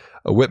about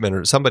Whitman,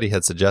 or somebody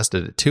had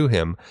suggested it to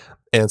him.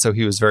 And so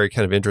he was very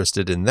kind of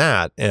interested in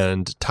that,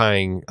 and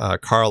tying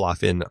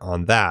Karloff in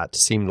on that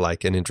seemed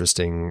like an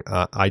interesting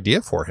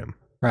idea for him.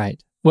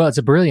 Right. Well, it's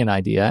a brilliant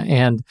idea.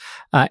 And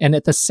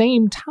at the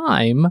same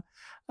time,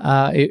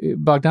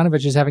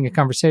 Bogdanovich is having a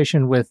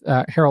conversation with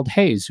Harold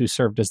Hayes, who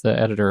served as the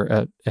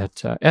editor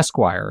at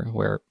Esquire,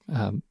 where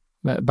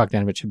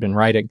Bogdanovich had been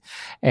writing,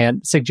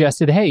 and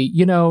suggested, hey,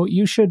 you know,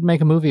 you should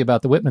make a movie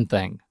about the Whitman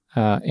thing.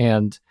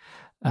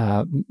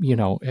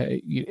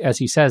 As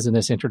he says in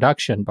this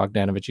introduction,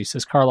 Bogdanovich, he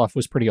says, Karloff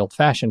was pretty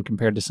old-fashioned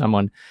compared to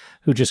someone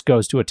who just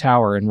goes to a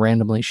tower and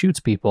randomly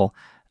shoots people.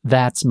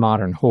 That's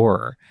modern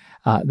horror.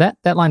 That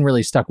line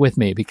really stuck with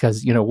me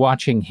because, you know,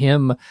 watching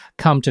him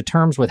come to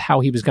terms with how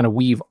he was going to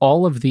weave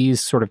all of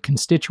these sort of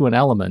constituent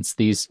elements,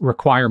 these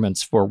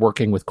requirements for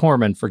working with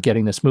Corman, for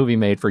getting this movie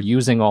made, for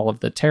using all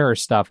of the terror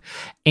stuff,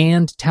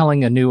 and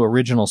telling a new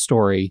original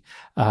story,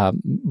 not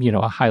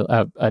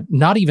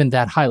even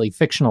that highly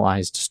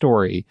fictionalized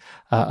story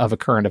of a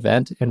current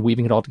event, and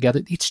weaving it all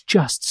together. It's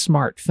just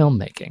smart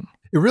filmmaking.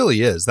 It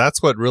really is.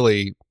 That's what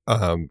really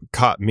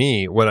caught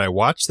me when I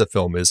watched the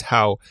film, is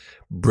how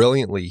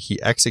brilliantly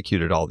he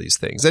executed all these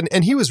things.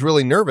 And he was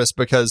really nervous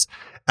because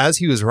as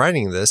he was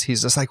writing this,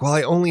 he's just like, well,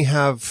 I only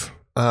have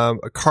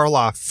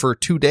Karloff for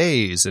 2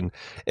 days. And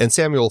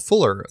Samuel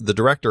Fuller, the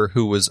director,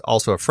 who was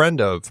also a friend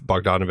of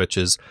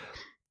Bogdanovich's,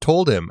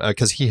 told him,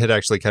 because he had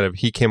actually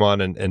he came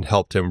on and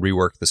helped him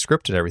rework the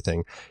script and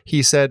everything.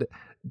 He said,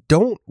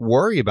 don't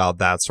worry about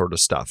that sort of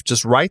stuff.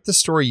 Just write the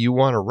story you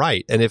want to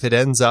write. And if it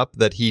ends up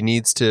that he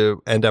needs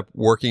to end up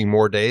working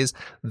more days,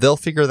 they'll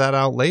figure that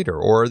out later,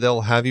 or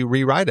they'll have you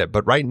rewrite it.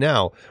 But right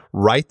now,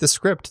 write the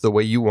script the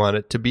way you want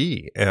it to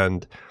be.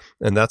 And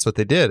that's what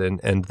they did.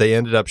 And they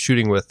ended up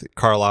shooting with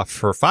Karloff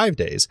for 5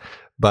 days.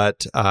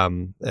 But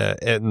and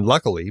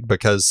luckily,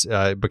 because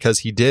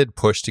he did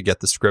push to get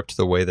the script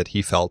the way that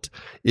he felt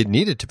it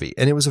needed to be.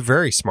 And it was a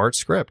very smart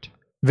script.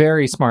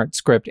 Very smart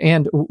script.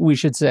 And we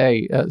should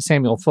say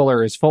Samuel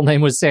Fuller, his full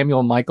name was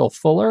Samuel Michael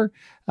Fuller,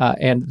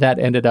 and that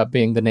ended up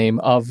being the name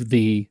of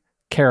the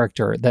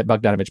character that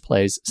Bogdanovich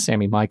plays,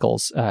 Sammy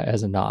Michaels,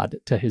 as a nod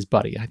to his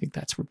buddy. I think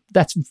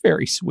that's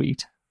very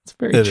sweet. It's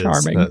very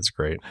charming. That's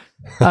great.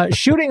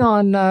 Shooting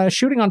on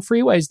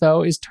freeways,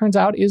 though, turns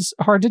out is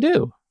hard to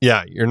do.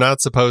 Yeah, you're not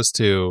supposed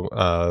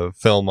to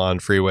film on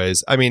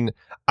freeways. I mean,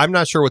 I'm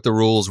not sure what the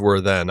rules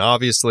were then.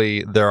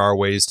 Obviously, there are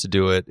ways to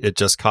do it. It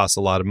just costs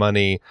a lot of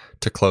money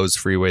to close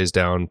freeways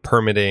down.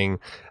 Permitting,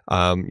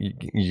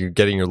 you're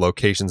getting your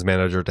locations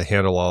manager to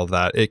handle all of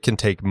that. It can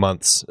take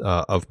months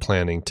of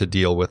planning to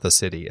deal with a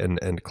city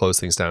and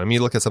close things down. I mean,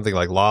 you look at something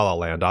like La La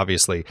Land.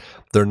 Obviously,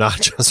 they're not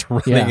just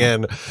running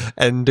in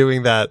and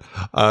doing that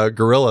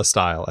guerrilla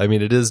style. I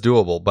mean, it is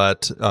doable,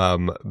 but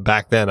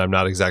back then, I'm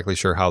not exactly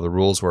sure how the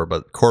rules were.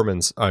 But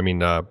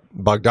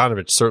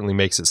Bogdanovich certainly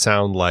makes it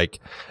sound like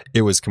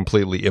it was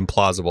completely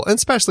implausible, and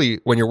especially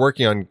when you're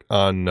working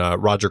on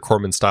Roger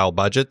Corman style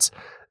budgets,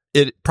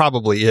 it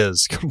probably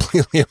is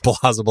completely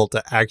implausible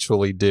to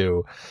actually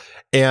do.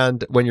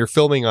 And when you're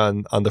filming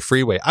on the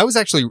freeway, I was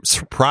actually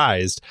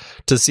surprised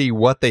to see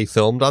what they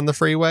filmed on the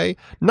freeway.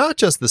 Not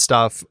just the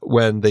stuff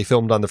when they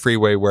filmed on the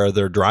freeway where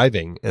they're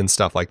driving and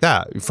stuff like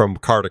that from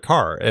car to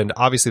car. And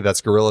obviously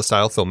that's guerrilla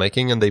style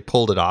filmmaking, and they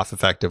pulled it off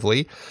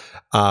effectively.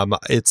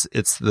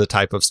 It's the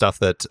type of stuff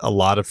that a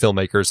lot of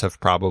filmmakers have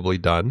probably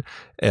done.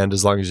 And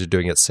as long as you're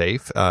doing it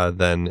safe,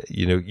 then,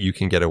 you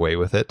can get away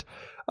with it.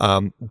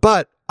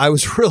 But I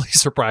was really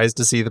surprised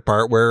to see the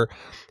part where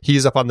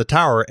he's up on the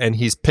tower and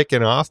he's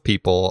picking off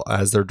people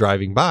as they're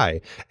driving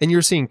by. And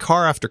you're seeing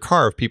car after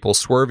car of people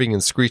swerving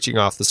and screeching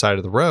off the side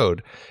of the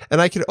road.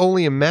 And I can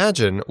only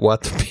imagine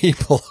what the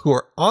people who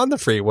are on the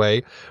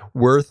freeway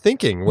were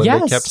thinking when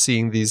they kept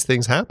seeing these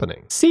things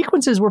happening.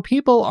 Sequences where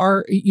people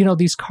are,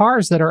 these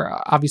cars that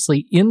are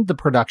obviously in the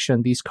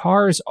production, these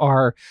cars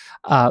are,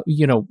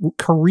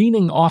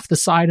 careening off the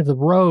side of the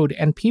road,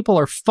 and people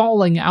are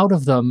falling out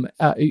of them,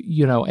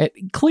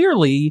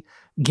 clearly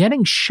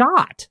getting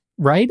shot,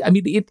 right? I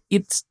mean,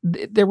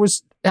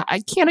 I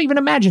can't even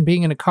imagine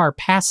being in a car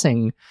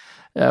passing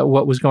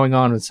what was going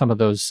on with some of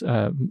those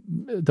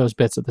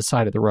bits at the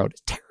side of the road.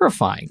 It's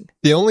terrifying.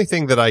 The only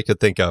thing that I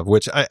could think of,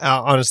 which I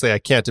honestly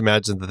can't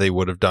imagine that they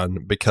would have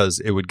done, because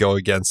it would go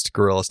against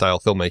guerrilla style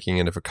filmmaking,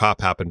 and if a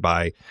cop happened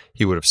by,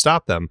 he would have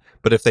stopped them.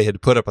 But if they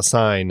had put up a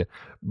sign,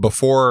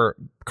 before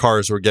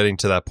cars were getting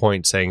to that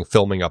point saying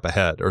filming up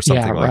ahead or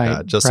something like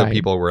that, just so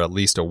people were at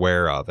least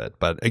aware of it.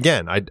 But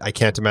again, I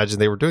can't imagine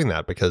they were doing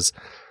that because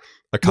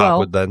a cop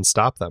would then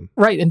stop them.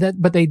 Right.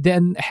 But they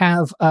then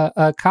have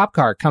a cop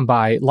car come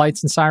by,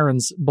 lights and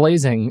sirens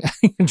blazing,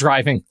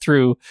 driving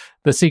through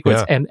the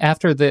sequence. Yeah. And at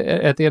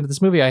the end of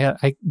this movie,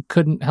 I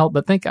couldn't help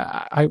but think,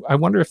 I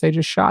wonder if they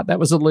just shot. That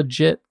was a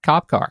legit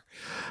cop car,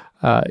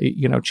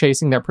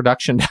 chasing their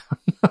production down.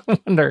 I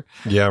wonder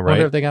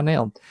if they got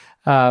nailed.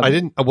 I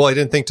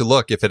didn't think to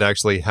look if it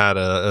actually had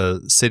a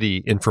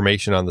city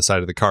information on the side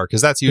of the car, because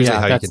that's usually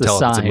how you can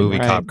tell if it's a movie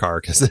cop car,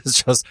 because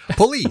it's just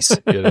police,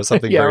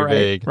 something very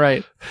vague.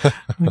 Right.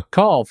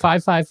 Call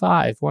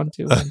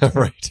 555-1212.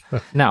 Right.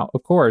 Now,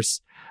 of course,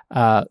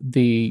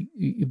 the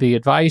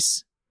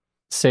advice,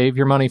 save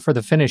your money for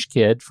the Finnish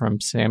Kid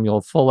from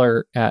Samuel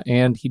Fuller,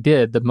 and he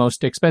did. The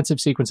most expensive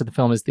sequence of the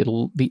film is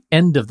the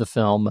end of the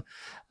film,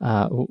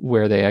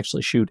 where they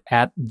actually shoot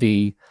at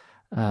the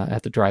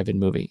drive-in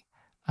movie.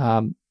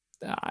 Not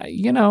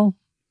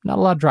a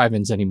lot of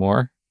drive-ins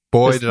anymore.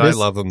 Boy, did I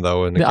love them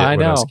though when I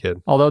was a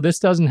kid. Although this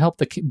doesn't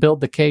help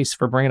build the case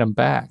for bringing them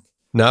back.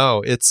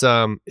 No, it's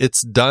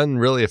done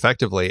really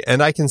effectively,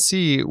 and I can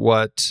see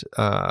what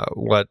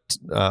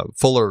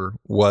Fuller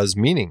was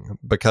meaning,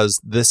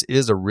 because this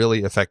is a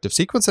really effective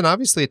sequence, and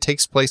obviously it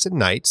takes place at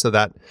night, so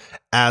that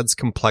adds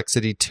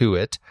complexity to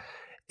it,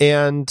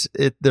 and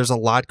there's a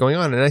lot going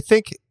on, and I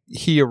think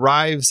he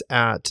arrives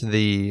at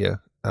the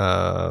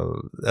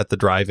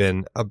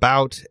drive-in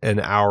about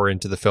an hour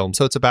into the film,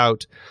 so it's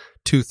about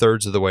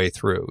 2/3 of the way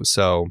through.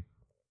 So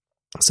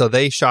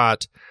they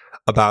shot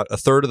about a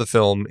third of the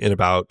film in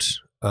about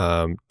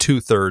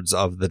 2/3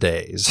 of the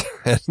days,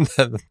 and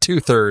then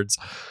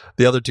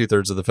the other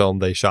 2/3 of the film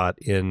they shot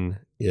in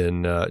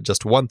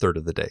just 1/3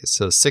 of the days.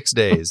 So 6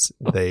 days.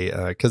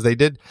 Because they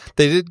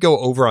did go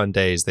over on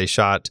days. They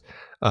shot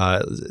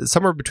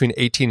somewhere between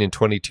 18 and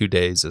 22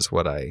 days is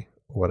what I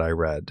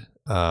read.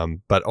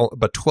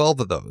 But 12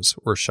 of those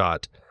were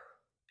shot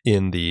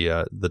in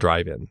the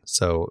drive-in.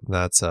 So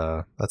that's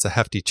a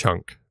hefty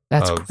chunk.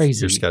 That's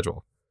crazy. Your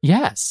schedule.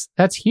 Yes,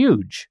 that's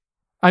huge.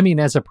 I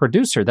mean, as a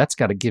producer, that's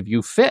got to give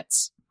you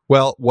fits.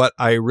 Well, what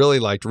I really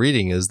liked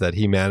reading is that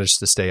he managed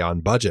to stay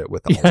on budget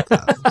with all of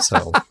that.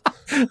 So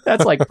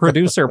that's like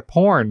producer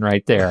porn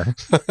right there.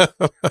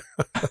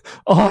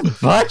 On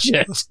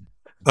budget.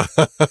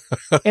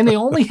 And they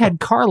only had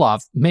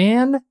Karloff.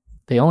 Man,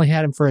 they only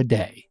had him for a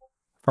day.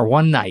 For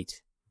one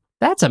night.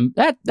 That's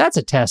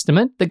a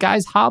testament. The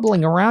guy's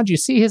hobbling around. You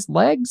see his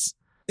legs?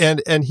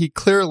 And he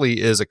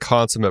clearly is a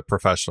consummate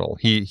professional.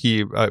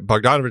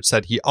 Bogdanovich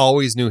said he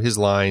always knew his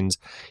lines.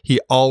 He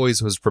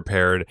always was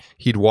prepared.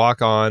 He'd walk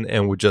on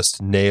and would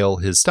just nail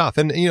his stuff.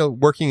 And,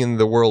 working in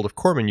the world of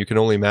Corman, you can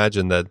only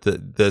imagine that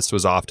this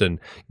was often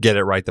get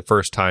it right the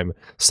first time,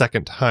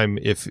 second time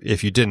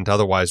if you didn't,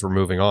 otherwise we're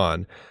moving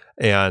on.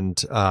 And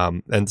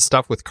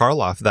stuff with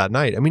Karloff that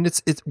night. I mean,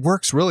 it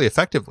works really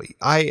effectively.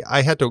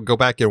 I had to go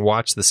back and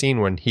watch the scene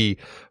when he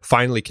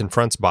finally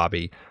confronts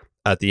Bobby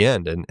at the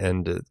end,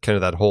 and kind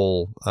of that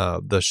whole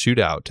the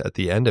shootout at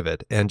the end of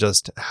it, and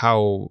just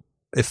how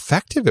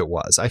effective it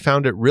was. I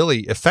found it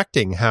really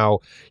affecting how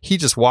he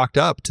just walked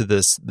up to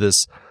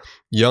this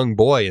young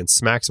boy and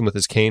smacks him with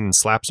his cane and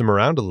slaps him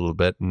around a little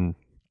bit, and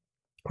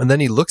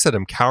then he looks at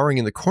him cowering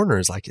in the corner.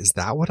 Is like, is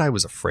that what I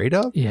was afraid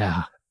of?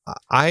 Yeah.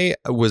 I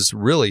was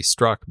really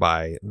struck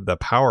by the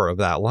power of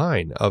that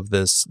line of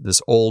this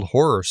old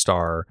horror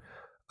star,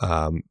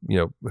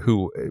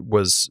 who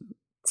was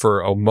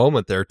for a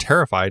moment there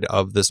terrified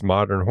of this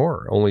modern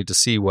horror, only to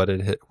see what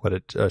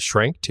it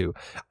shrank to.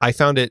 I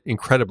found it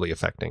incredibly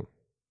affecting.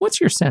 What's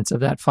your sense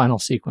of that final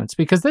sequence?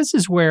 Because this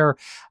is where,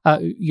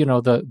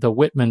 the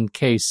Whitman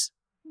case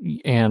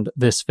and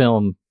this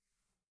film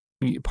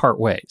part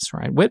ways,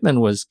 right? Whitman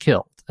was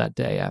killed that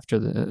day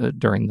after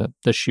during the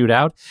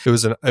shootout.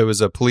 It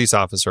was a police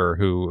officer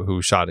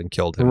who shot and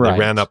killed him. Right. They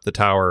ran up the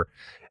tower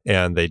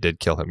and they did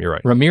kill him. You're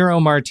right.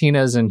 Ramiro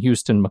Martinez and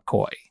Houston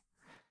McCoy.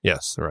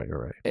 Yes, right.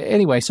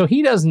 Anyway, so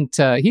he doesn't.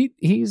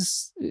 He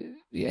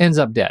ends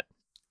up dead.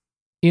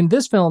 In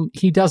this film,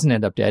 he doesn't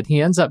end up dead.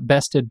 He ends up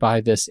bested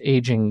by this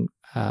aging,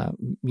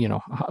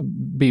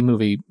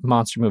 B-movie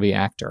monster movie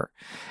actor,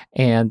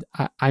 and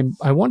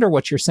I wonder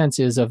what your sense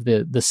is of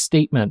the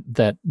statement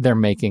that they're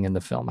making in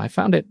the film. I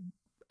found it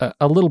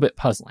a little bit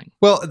puzzling.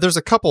 Well, there's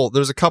a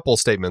couple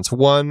statements.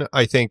 One,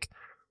 I think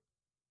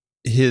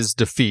his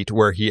defeat,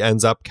 where he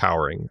ends up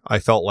cowering, I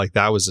felt like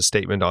that was a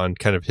statement on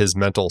kind of his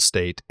mental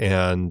state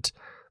and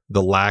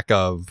the lack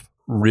of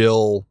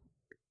real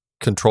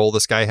control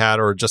this guy had,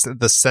 or just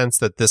the sense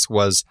that this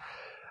was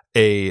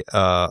a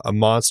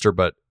monster,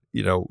 but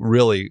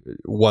really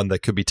one that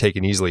could be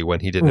taken easily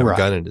when he didn't have a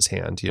gun in his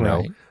hand.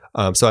 Right.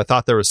 So I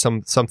thought there was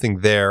something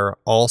there.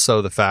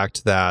 Also, the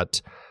fact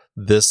that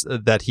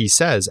that he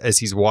says as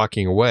he's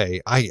walking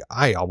away,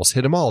 I almost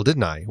hit them all,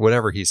 didn't I?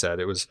 Whatever he said,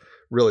 it was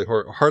really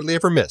hardly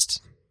ever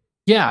missed.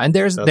 Yeah, and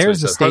there's a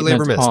statement hardly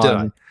ever missed, did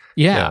I?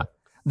 Yeah.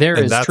 There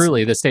is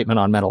truly the statement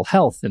on mental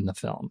health in the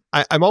film.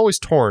 I'm always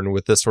torn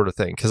with this sort of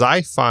thing because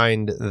I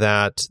find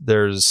that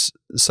there's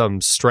some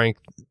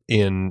strength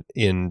in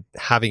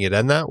having it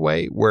end that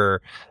way,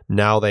 where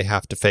now they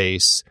have to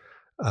face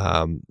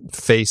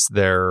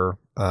their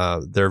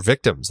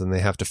victims, and they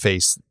have to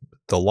face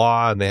the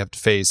law, and they have to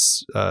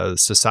face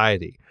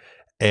society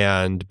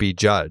and be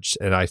judged.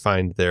 And I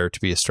find there to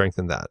be a strength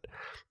in that.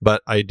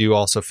 But I do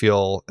also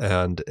feel,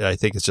 and I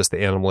think it's just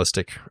the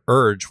animalistic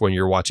urge when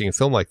you're watching a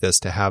film like this,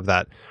 to have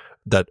that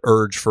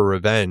urge for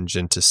revenge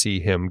and to see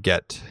him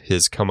get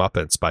his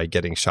comeuppance by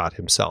getting shot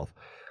himself.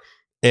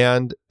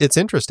 And it's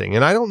interesting.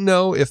 And I don't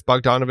know if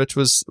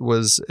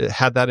Bogdanovich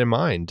had that in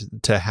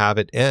mind, to have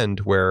it end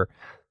where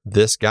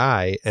this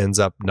guy ends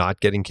up not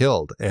getting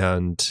killed.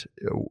 And,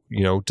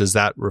 does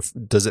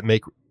it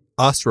make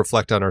us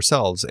reflect on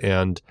ourselves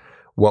and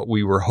what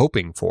we were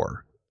hoping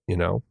for?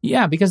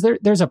 Yeah, because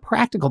there's a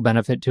practical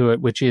benefit to it,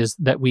 which is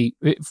that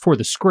for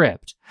the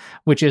script,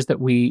 which is that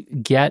we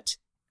get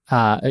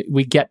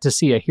to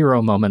see a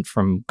hero moment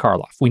from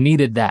Karloff. We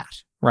needed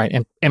that,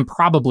 right? And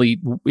probably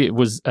it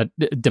was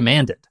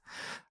demanded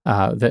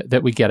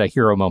that we get a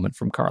hero moment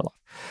from Karloff.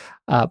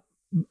 And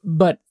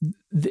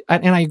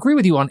I agree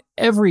with you on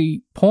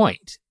every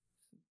point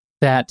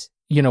that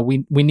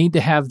we need to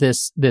have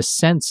this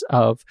sense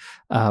of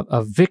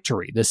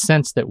victory, this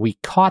sense that we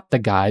caught the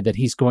guy, that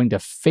he's going to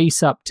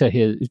face up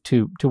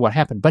to what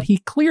happened. But he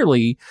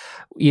clearly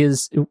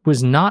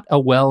was not a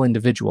well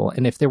individual,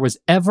 and if there was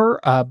ever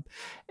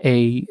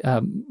an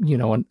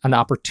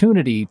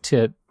opportunity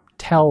to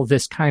tell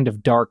this kind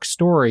of dark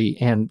story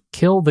and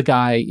kill the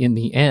guy in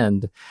the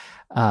end.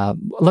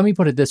 Let me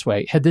put it this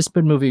way: had this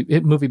movie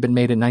been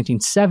made in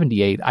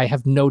 1978, I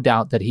have no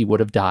doubt that he would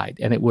have died,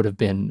 and it would have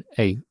been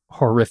a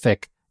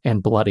horrific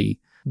and bloody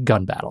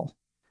gun battle.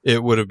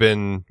 It would have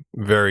been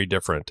very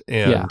different.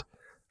 And,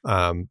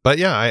 but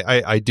yeah,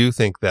 I do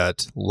think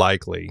that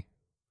likely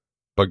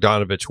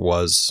Bogdanovich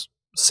was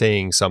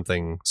saying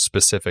something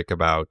specific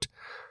about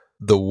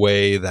the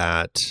way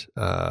that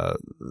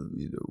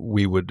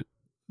we would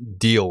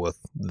deal with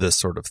this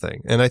sort of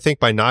thing. And I think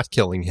by not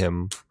killing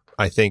him,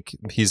 I think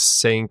he's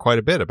saying quite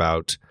a bit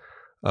about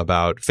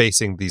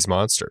facing these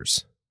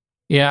monsters.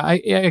 Yeah,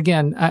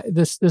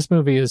 this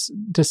movie is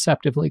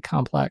deceptively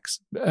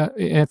complex,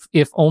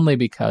 if only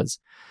because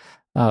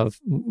of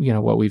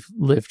what we've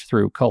lived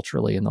through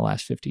culturally in the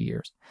last 50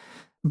 years.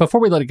 Before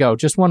we let it go,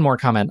 just one more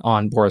comment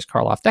on Boris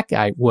Karloff. That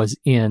guy was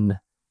in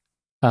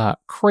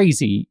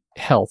crazy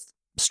health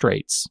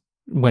straits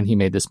when he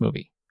made this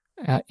movie.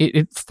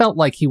 It felt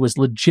like he was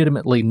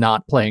legitimately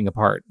not playing a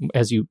part,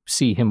 as you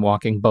see him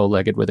walking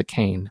bow-legged with a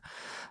cane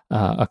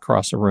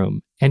across a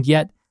room, and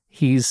yet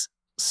he's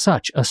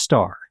such a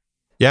star.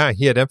 Yeah,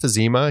 he had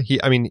emphysema. He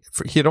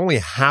had only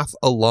half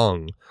a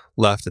lung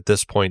left at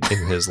this point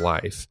in his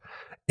life.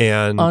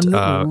 And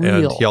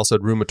he also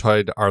had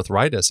rheumatoid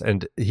arthritis,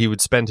 and he would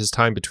spend his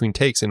time between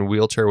takes in a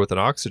wheelchair with an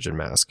oxygen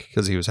mask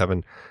because he was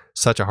having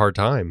such a hard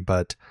time.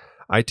 But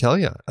I tell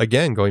you,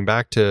 again, going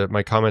back to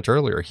my comment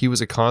earlier, he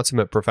was a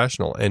consummate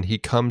professional, and he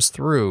comes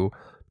through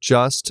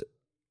just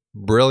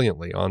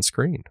brilliantly on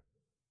screen.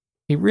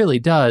 He really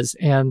does.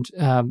 And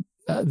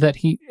that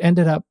he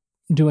ended up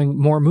doing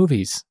more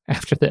movies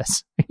after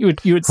this. You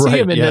would see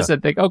him in this and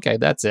think, okay,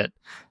 that's it.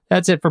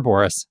 That's it for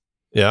Boris.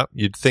 Yeah,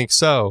 you'd think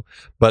so.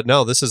 But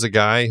no, this is a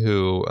guy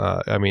who,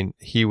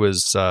 he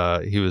was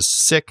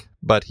sick,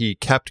 but he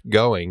kept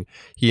going.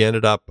 He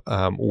ended up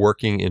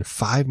working in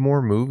 5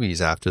 more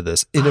movies after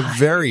this in a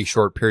very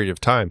short period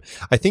of time.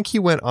 I think he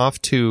went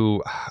off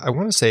to, I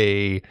want to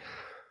say,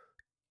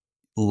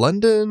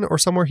 London or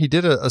somewhere. He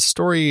did a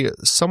story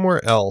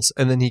somewhere else,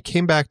 and then he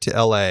came back to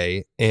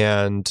LA,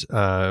 and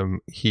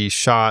he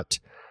shot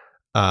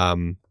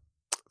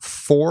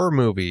 4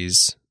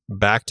 movies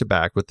back to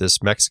back with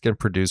this Mexican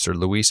producer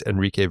Luis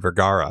Enrique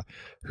Vergara,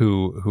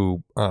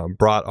 who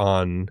brought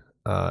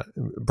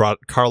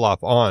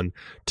Karloff on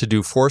to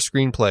do 4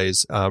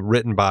 screenplays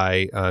written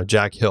by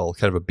Jack Hill,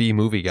 kind of a B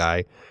movie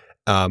guy,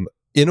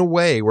 in a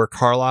way where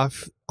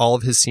Karloff, all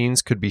of his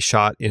scenes could be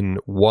shot in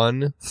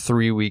 1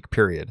 3-week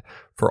period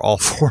for all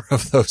 4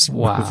 of those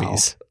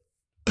movies.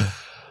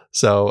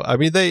 So,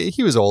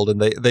 he was old,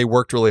 and they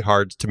worked really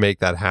hard to make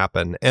that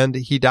happen. And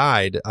he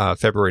died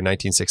February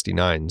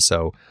 1969,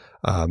 so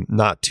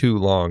not too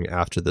long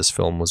after this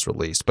film was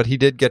released. But he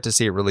did get to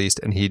see it released,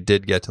 and he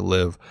did get to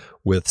live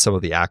with some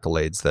of the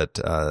accolades that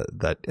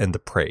and the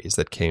praise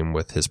that came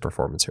with his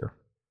performance here.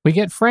 We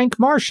get Frank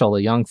Marshall. A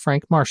young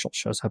Frank Marshall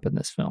shows up in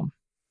this film.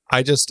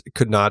 I just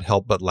could not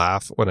help but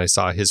laugh when I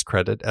saw his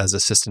credit as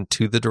assistant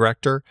to the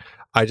director.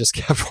 I just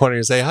kept wanting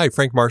to say, hi,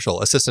 Frank Marshall,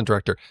 assistant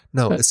director.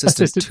 No,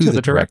 assistant to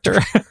the director.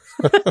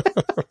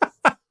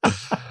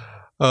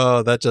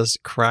 Oh, that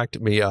just cracked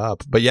me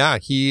up. But yeah,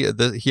 he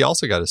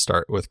also got to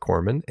start with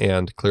Corman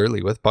and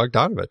clearly with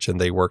Bogdanovich, and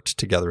they worked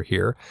together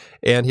here.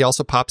 And he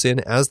also pops in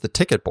as the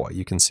ticket boy.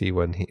 You can see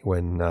when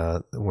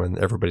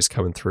everybody's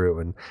coming through,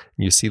 and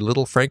you see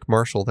little Frank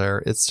Marshall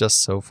there. It's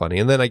just so funny.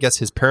 And then I guess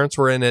his parents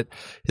were in it.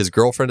 His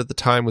girlfriend at the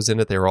time was in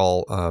it. They were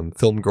all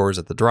film goers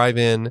at the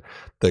drive-in.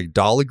 The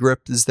Dolly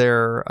Grip is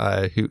there.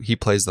 He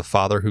plays the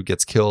father who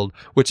gets killed,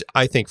 which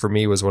I think for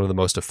me was one of the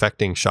most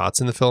affecting shots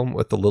in the film,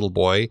 with the little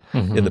boy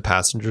in the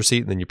passenger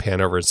seat, and then you pan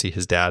over and see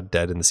his dad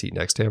dead in the seat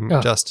next to him.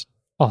 Just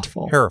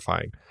awful,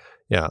 terrifying.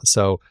 Yeah.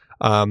 So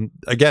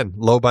again,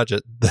 low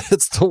budget.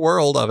 That's the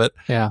world of it.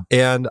 Yeah.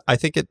 And I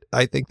think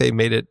they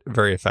made it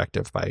very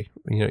effective by,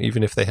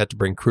 even if they had to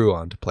bring crew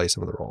on to play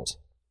some of the roles.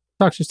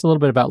 Talk just a little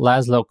bit about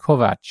Laszlo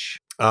Kovacs.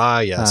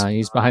 Yes.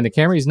 He's behind the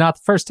camera. He's not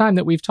the first time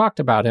that we've talked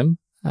about him,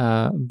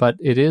 but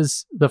it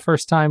is the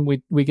first time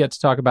we get to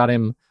talk about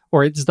him,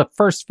 or it's the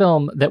first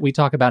film that we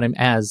talk about him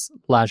as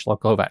Laszlo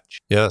Kovacs.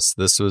 Yes,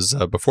 this was,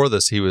 before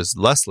this, he was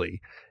Leslie,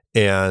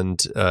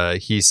 and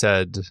he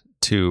said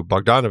to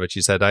Bogdanovich,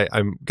 he said,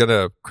 I'm going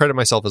to credit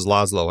myself as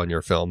Laszlo on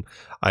your film.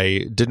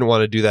 I didn't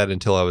want to do that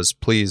until I was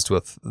pleased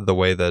with the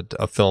way that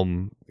a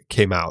film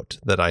came out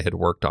that I had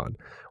worked on,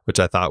 which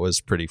I thought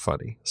was pretty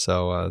funny.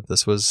 So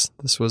this was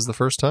the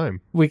first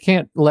time. We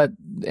can't let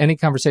any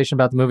conversation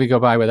about the movie go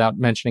by without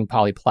mentioning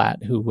Polly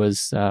Platt, who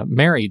was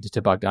married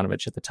to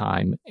Bogdanovich at the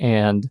time.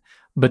 And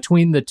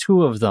between the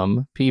two of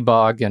them, P.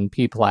 Bog and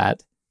P.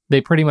 Platt, they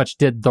pretty much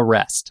did the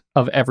rest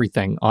of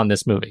everything on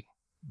this movie.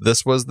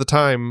 This was the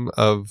time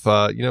of,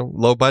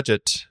 low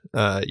budget.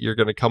 You're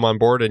going to come on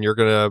board and you're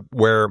going to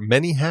wear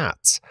many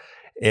hats.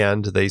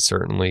 And they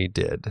certainly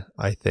did.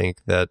 I think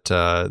that,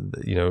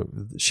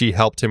 she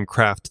helped him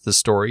craft the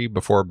story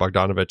before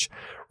Bogdanovich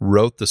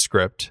wrote the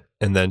script.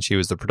 And then she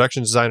was the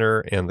production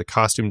designer and the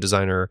costume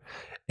designer,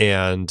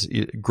 and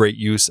great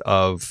use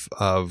of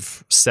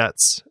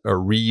sets, or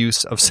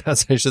reuse of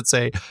sets, I should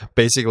say.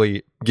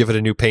 Basically, give it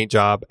a new paint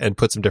job and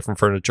put some different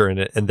furniture in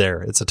it. And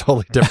it's a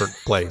totally different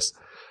place.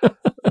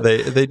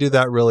 They do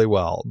that really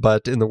well.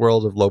 But in the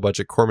world of low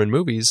budget Corman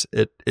movies,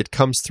 it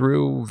comes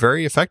through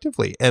very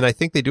effectively. And I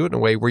think they do it in a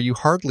way where you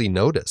hardly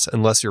notice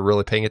unless you're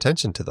really paying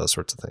attention to those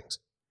sorts of things.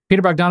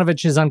 Peter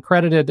Bogdanovich is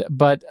uncredited,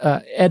 but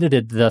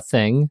edited the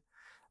thing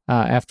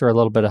after a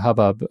little bit of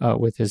hubbub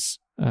with his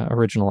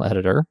original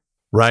editor.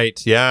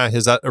 Right. Yeah.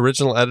 His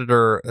original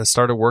editor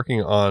started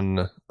working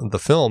on the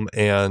film.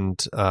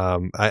 And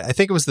I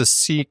think it was the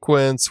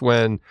sequence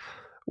when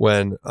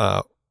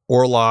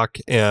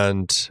Orlok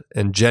and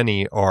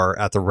Jenny are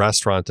at the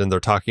restaurant and they're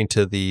talking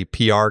to the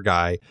PR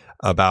guy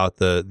about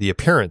the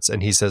appearance,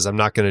 and he says, I'm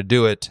not going to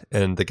do it.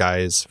 And the guy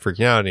is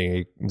freaking out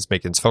and he's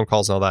making his phone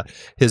calls and all that.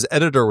 His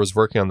editor was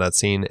working on that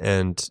scene,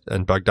 and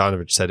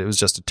Bogdanovich said it was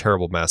just a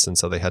terrible mess. And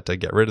so they had to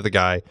get rid of the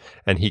guy,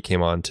 and he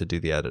came on to do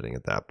the editing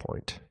at that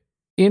point.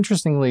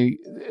 Interestingly,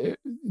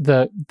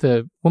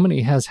 the woman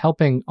he has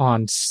helping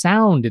on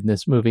sound in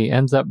this movie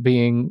ends up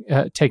being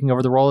taking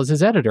over the role as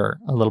his editor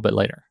a little bit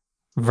later.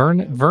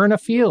 Verna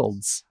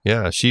Fields.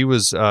 Yeah, she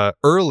was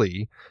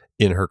early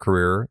in her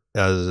career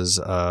as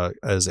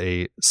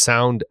a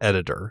sound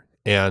editor,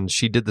 and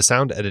she did the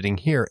sound editing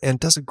here and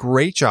does a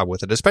great job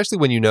with it, especially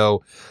when you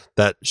know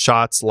that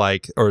shots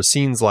like, or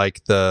scenes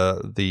like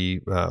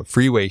the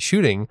freeway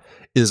shooting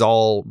is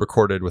all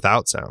recorded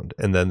without sound,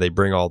 and then they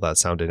bring all that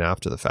sound in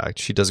after the fact.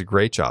 She does a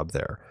great job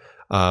there.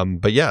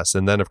 But yes,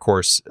 and then of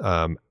course,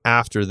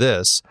 after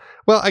this,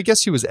 well, I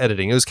guess she was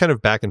editing. It was kind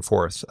of back and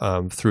forth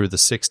through the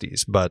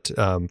 60s, but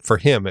for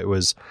him, it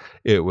was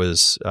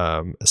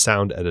a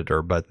sound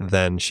editor. But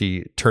then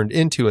she turned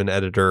into an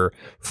editor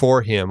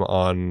for him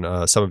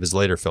on some of his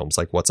later films,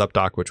 like What's Up,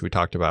 Doc, which we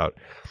talked about,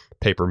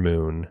 Paper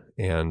Moon,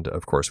 and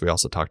of course, we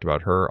also talked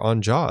about her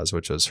on Jaws,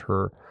 which was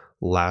her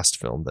last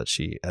film that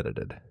she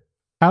edited.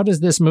 How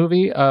does this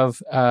movie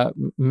of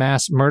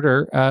mass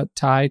murder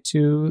tie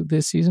to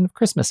this season of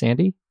Christmas,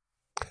 Andy?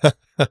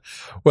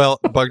 Well,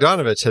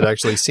 Bogdanovich had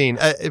actually seen...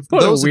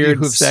 what a weird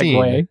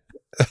segue.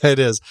 It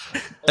is.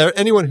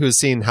 Anyone who has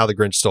seen How the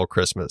Grinch Stole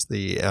Christmas,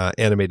 the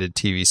animated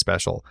TV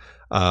special,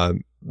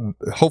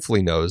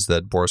 hopefully knows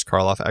that Boris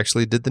Karloff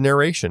actually did the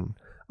narration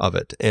of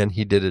it, and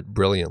he did it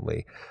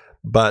brilliantly.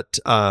 But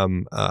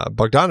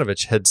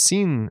Bogdanovich had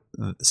seen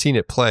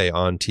it play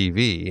on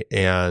TV,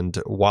 and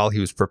while he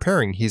was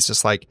preparing, he's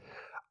just like,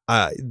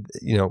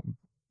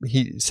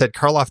 he said,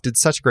 Karloff did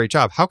such a great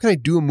job. How can I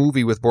do a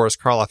movie with Boris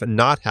Karloff and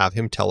not have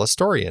him tell a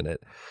story in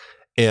it?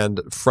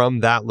 And from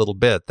that little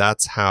bit,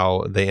 that's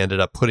how they ended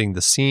up putting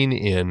the scene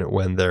in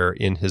when they're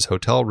in his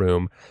hotel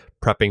room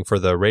prepping for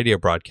the radio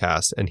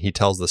broadcast, and he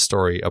tells the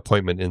story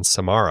Appointment in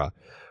Samara,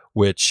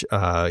 which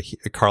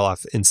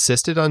Karloff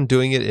insisted on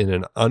doing it in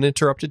an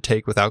uninterrupted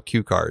take without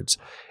cue cards.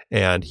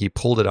 and he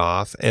pulled it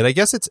off. And I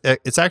guess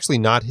it's actually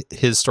not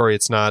his story.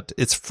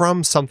 It's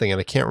from something,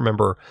 and I can't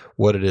remember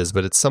what it is,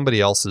 but it's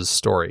somebody else's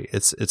story.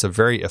 It's a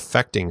very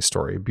affecting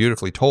story,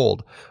 beautifully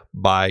told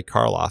by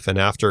Karloff. And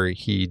after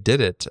he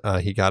did it,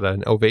 he got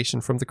an ovation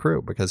from the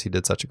crew because he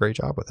did such a great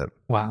job with it.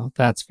 Wow,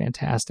 that's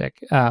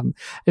fantastic.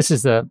 This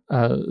is a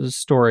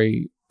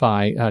story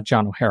by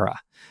John O'Hara,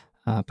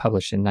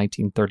 published in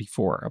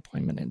 1934,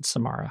 Appointment in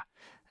Samara.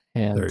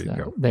 And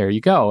there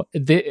you go.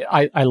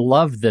 I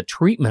love the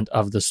treatment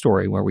of the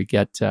story where we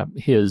get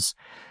his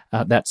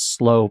that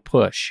slow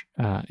push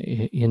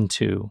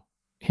into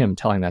him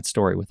telling that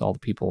story with all the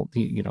people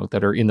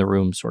that are in the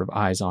room, sort of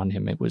eyes on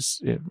him. It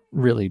was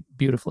really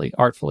beautifully,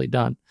 artfully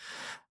done.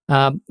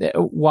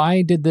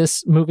 Why did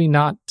this movie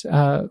not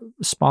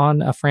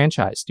spawn a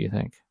franchise, do you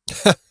think?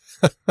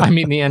 I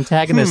mean, the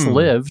antagonist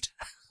lived.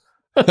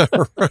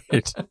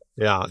 Right.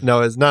 Yeah.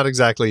 No, it's not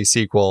exactly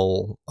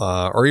sequel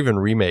or even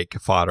remake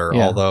fodder,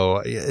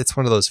 although it's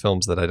one of those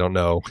films that I don't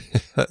know.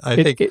 I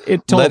think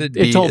it told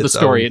the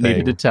story it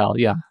needed to tell.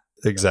 Yeah.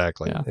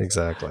 Exactly. Yeah.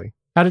 Exactly.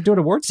 How to do it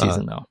award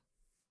season, though?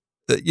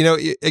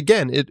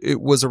 Again,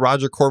 it was a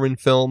Roger Corman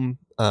film.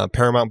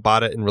 Paramount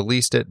bought it and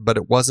released it, but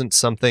it wasn't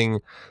something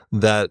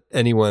that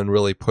anyone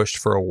really pushed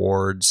for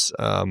awards.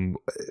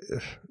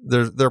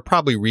 There are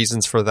probably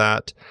reasons for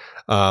that.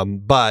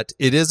 But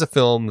it is a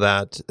film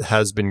that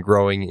has been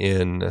growing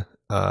in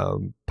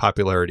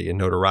popularity and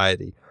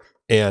notoriety.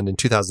 And in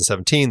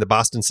 2017, the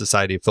Boston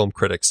Society of Film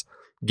Critics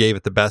gave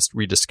it the Best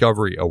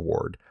Rediscovery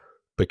Award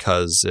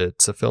because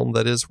it's a film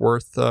that is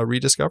worth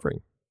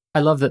rediscovering. I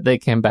love that they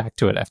came back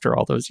to it after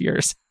all those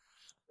years.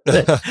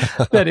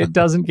 that it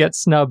doesn't get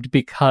snubbed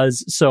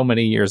because so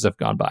many years have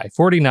gone by.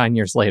 49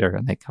 years later,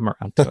 and they come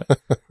around to it.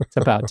 It's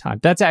about time.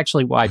 That's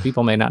actually why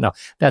people may not know.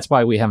 That's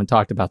why we haven't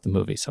talked about the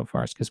movie so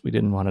far. It's because we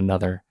didn't want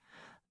another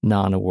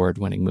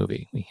non-award-winning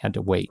movie. We had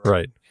to wait.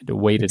 Right. We had to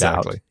wait it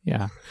out.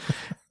 Yeah.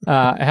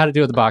 How to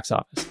do at the box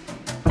office.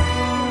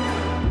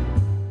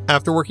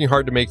 After working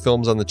hard to make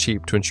films on the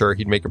cheap to ensure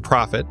he'd make a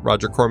profit,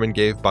 Roger Corman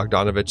gave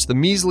Bogdanovich the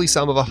measly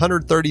sum of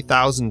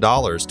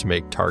 $130,000 to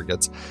make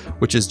Targets,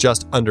 which is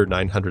just under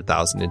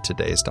 $900,000 in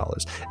today's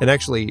dollars. And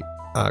actually,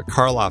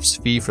 Karloff's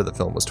fee for the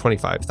film was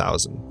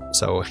 $25,000,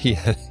 so he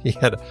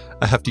had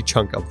a hefty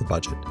chunk of the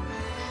budget.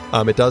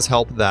 It does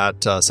help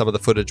that some of the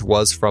footage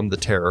was from The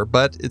Terror,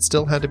 but it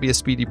still had to be a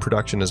speedy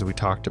production, as we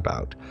talked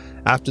about.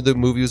 After the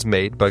movie was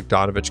made,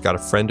 Bogdanovich got a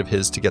friend of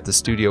his to get the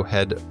studio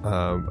head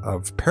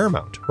of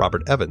Paramount,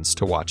 Robert Evans,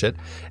 to watch it,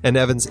 and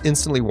Evans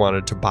instantly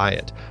wanted to buy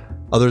it.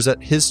 Others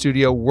at his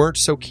studio weren't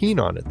so keen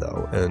on it,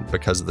 though, and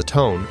because of the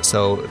tone,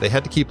 so they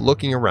had to keep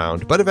looking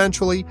around. But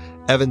eventually,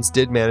 Evans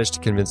did manage to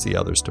convince the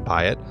others to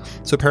buy it,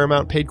 so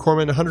Paramount paid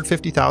Corman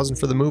 $150,000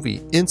 for the movie,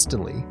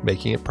 instantly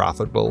making it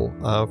profitable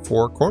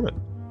for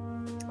Corman.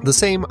 The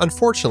same,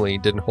 unfortunately,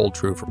 didn't hold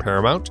true for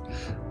Paramount.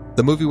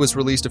 The movie was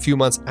released a few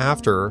months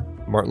after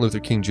Martin Luther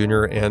King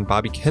Jr. and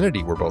Bobby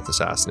Kennedy were both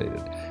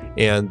assassinated,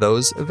 and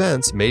those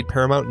events made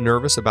Paramount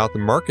nervous about the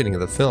marketing of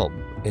the film,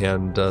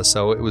 and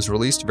so it was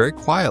released very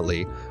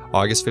quietly.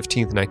 August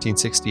 15th,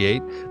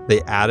 1968,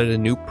 they added a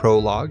new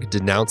prologue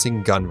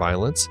denouncing gun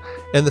violence,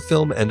 and the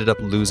film ended up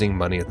losing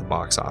money at the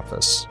box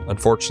office.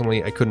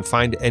 Unfortunately, I couldn't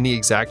find any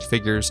exact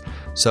figures,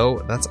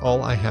 so that's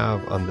all I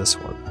have on this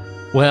one.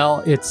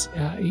 Well, it's,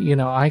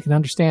 I can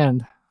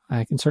understand.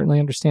 I can certainly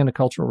understand a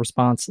cultural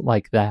response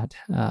like that.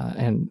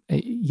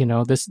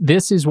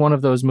 This is one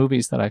of those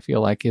movies that I feel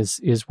like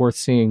is worth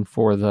seeing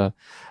for the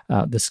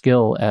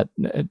skill at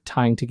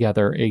tying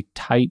together a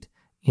tight,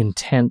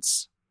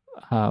 intense,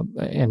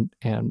 and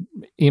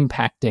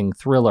impacting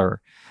thriller,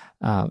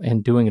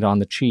 and doing it on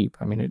the cheap.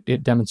 I mean,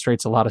 it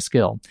demonstrates a lot of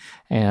skill,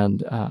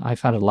 and I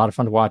found it a lot of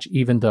fun to watch,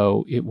 even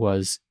though it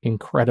was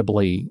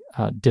incredibly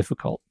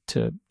difficult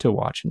to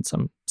watch in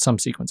some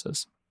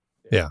sequences.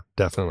 Yeah,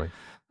 definitely.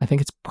 I think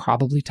it's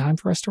probably time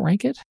for us to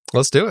rank it.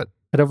 Let's do it.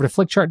 Head over to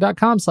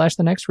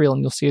flickchart.com/thenextreel,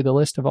 and you'll see the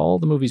list of all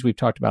the movies we've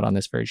talked about on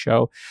this very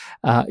show.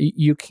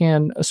 You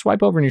can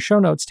swipe over in your show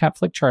notes, tap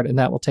Flickchart, and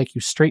that will take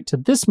you straight to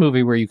this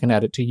movie where you can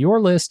add it to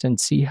your list and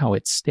see how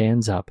it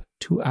stands up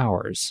to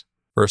ours.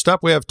 First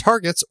up, we have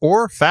Targets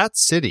or Fat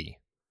City.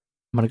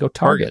 I'm going to go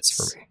Targets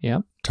for me.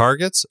 Yep.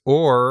 Targets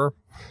or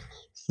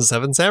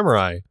Seven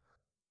Samurai.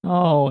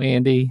 Oh,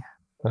 Andy.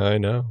 I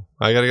know.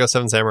 I got to go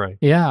Seven Samurai.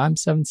 Yeah, I'm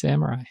Seven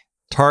Samurai.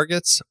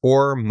 Targets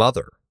or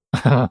Mother.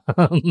 That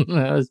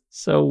was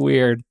so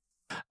weird.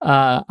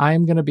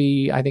 I'm going to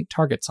be, I think,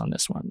 Targets on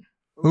this one.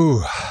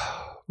 Ooh,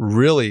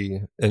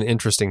 really an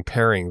interesting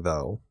pairing,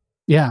 though.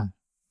 Yeah,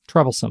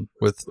 troublesome.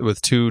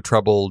 With two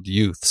troubled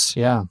youths.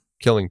 Yeah.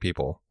 Killing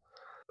people.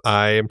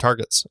 I am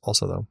Targets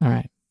also, though. All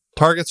right.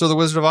 Targets or The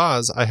Wizard of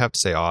Oz? I have to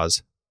say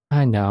Oz.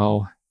 I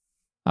know.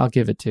 I'll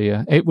give it to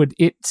you.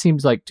 It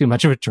seems like too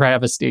much of a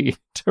travesty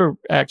to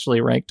actually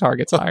rank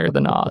Targets higher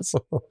than Oz.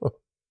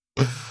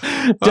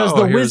 Does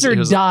the wizard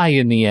die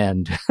in the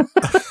end?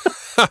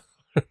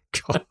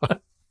 God.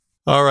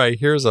 All right,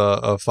 here's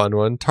a fun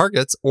one.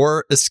 Targets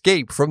or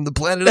Escape from the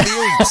Planet of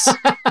the Apes?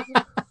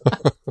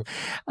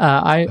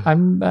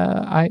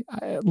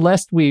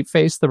 Lest we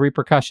face the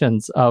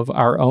repercussions of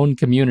our own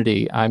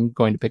community, I'm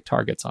going to pick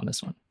Targets on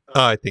this one.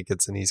 I think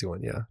it's an easy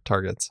one. Yeah,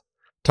 Targets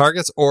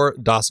or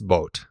Das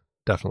Boot.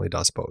 Definitely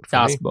Das Boot.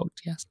 Das Boot,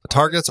 yes.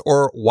 Targets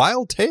or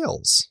Wild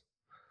Tales.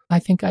 I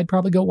think I'd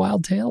probably go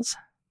Wild Tales.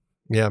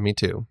 Yeah, me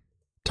too.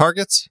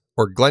 Targets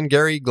or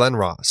Glengarry Glen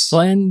Ross.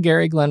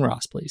 Glengarry Glen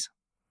Ross, please.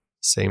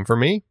 Same for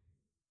me.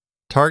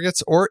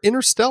 Targets or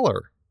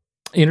Interstellar.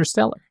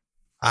 Interstellar.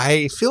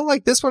 I feel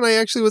like this one I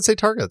actually would say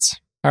Targets.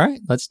 All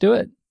right, let's do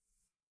it.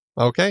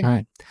 Okay. All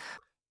right.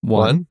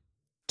 1,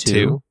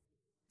 2,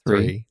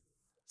 3.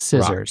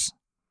 Scissors.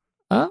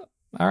 Oh,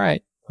 all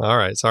right. All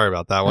right. Sorry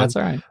about that one. That's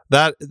all right.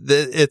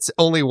 It's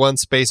only one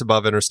space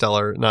above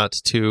Interstellar, not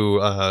too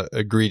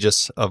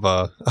egregious of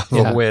a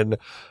win.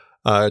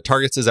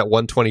 Targets is at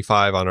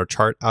 125 on our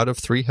chart out of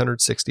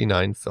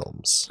 369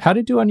 films. How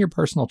did it do on your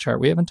personal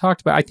chart? We haven't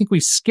talked about. I think we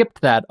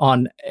skipped that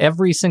on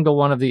every single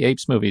one of the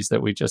Apes movies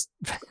that we just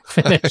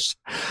finished,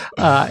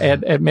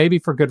 and maybe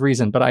for good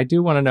reason. But I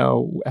do want to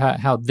know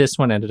how this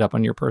one ended up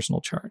on your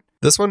personal chart.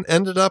 This one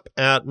ended up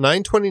at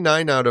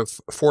 929 out of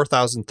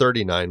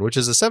 4,039, which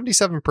is a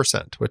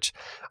 77%, which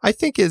I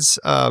think is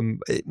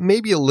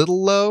maybe a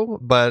little low,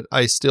 but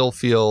I still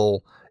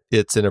feel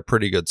it's in a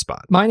pretty good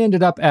spot. Mine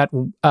ended up at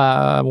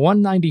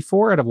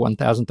 194 out of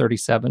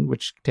 1,037,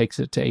 which takes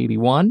it to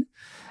 81.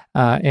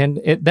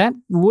 And that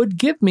would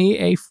give me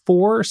a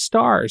 4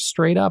 stars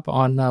straight up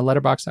on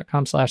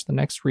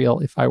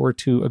letterboxd.com/thenextreel if I were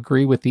to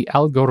agree with the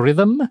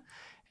algorithm.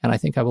 And I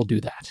think I will do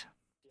that.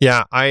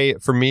 Yeah,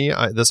 for me,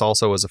 this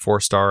also was a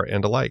 4-star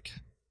and a like.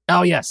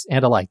 Oh, yes,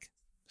 and a like.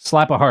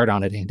 Slap a heart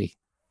on it, Andy.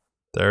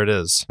 There it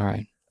is. All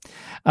right.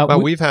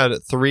 We've had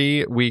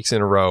 3 weeks in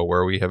a row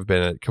where we have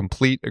been in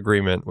complete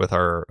agreement with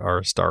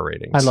our star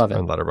ratings. I love it.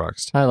 On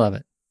Letterboxd. I love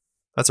it.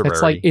 That's a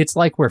rarity. It's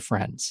like we're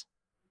friends.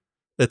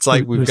 It's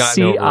like we've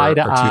gotten over our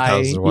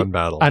 2001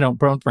 battle.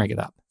 Don't bring it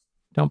up.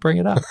 Don't bring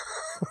it up.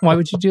 Why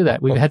would you do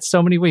that? We've had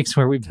so many weeks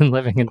where we've been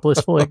living in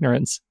blissful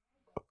ignorance.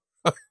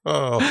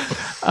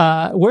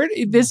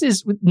 This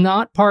is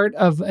not part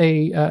of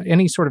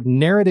any sort of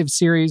narrative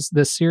series.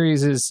 This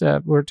series is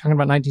we're talking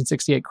about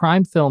 1968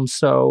 crime films.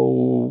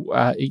 So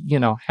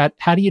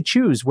how do you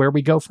choose where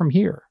we go from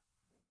here?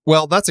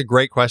 Well, that's a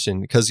great question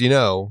because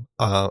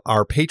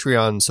our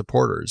Patreon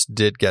supporters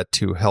did get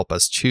to help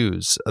us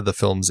choose the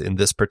films in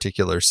this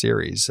particular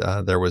series.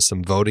 There was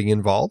some voting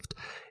involved.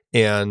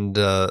 And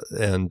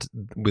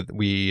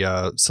we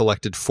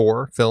selected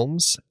 4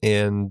 films,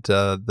 and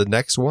the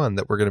next one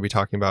that we're going to be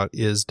talking about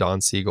is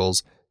Don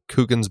Siegel's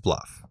Coogan's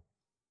Bluff.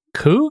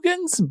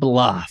 Coogan's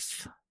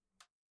Bluff.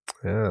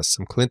 Yeah,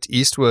 some Clint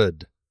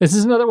Eastwood. This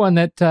is another one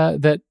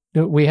that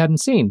we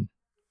hadn't seen.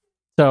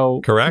 So,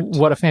 correct.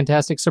 What a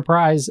fantastic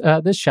surprise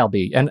this shall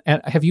be. And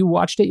have you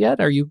watched it yet?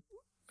 Are you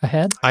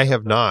ahead? I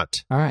have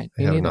not. All right.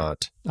 I have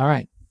not. All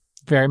right.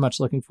 Very much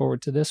looking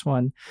forward to this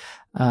one,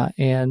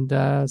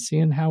 and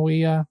seeing how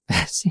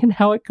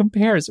it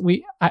compares.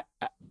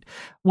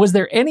 Was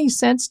there any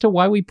sense to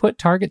why we put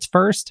Targets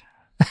first?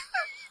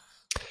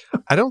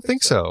 I don't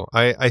think so.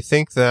 I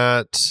think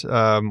that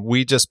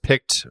we just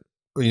picked.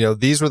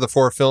 These were the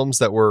 4 films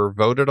that were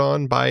voted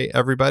on by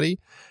everybody,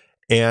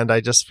 and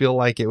I just feel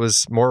like it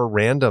was more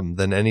random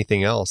than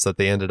anything else that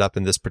they ended up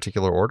in this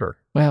particular order.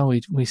 Well,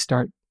 we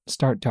start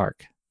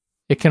dark.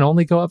 It can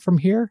only go up from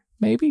here,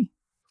 maybe.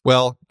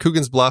 Well,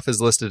 Coogan's Bluff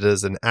is listed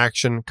as an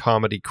action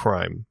comedy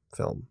crime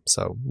film.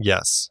 So,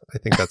 yes, I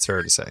think that's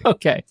fair to say.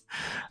 Okay.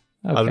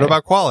 I don't know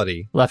about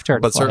quality, left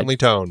turn, but certainly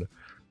tone.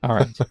 All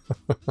right.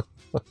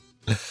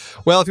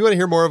 Well, if you want to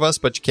hear more of us,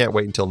 but you can't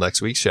wait until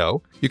next week's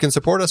show, you can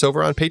support us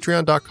over on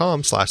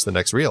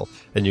patreon.com/thenextreel,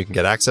 and you can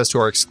get access to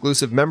our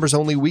exclusive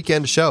members-only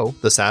weekend show,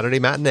 The Saturday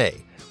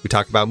Matinee. We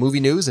talk about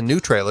movie news and new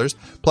trailers,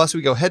 plus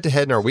we go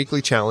head-to-head in our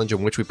weekly challenge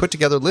in which we put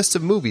together lists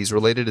of movies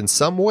related in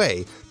some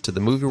way to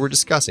the movie we're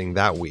discussing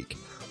that week.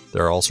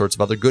 There are all sorts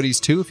of other goodies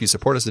too if you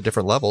support us at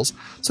different levels,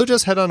 so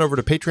just head on over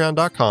to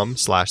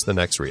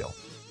patreon.com/thenextreel.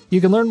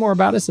 You can learn more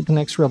about us at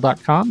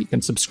thenextreel.com. You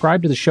can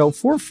subscribe to the show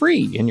for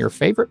free in your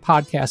favorite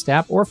podcast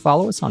app or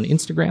follow us on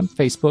Instagram,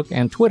 Facebook,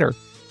 and Twitter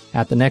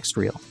at The Next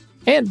Reel.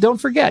 And don't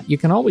forget, you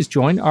can always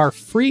join our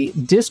free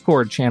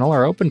Discord channel,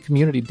 our open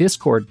community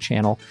Discord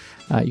channel.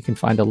 You can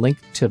find a link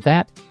to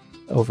that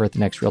over at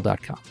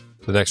thenextreel.com.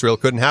 The Next Reel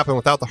couldn't happen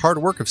without the hard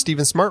work of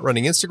Stephen Smart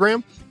running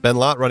Instagram, Ben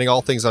Lott running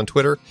all things on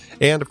Twitter,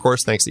 and of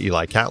course thanks to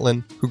Eli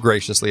Catlin, who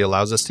graciously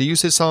allows us to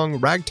use his song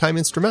Ragtime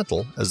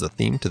Instrumental as the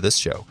theme to this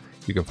show.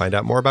 You can find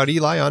out more about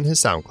Eli on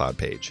his SoundCloud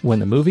page. When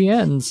the movie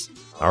ends,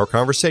 our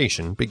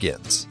conversation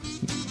begins.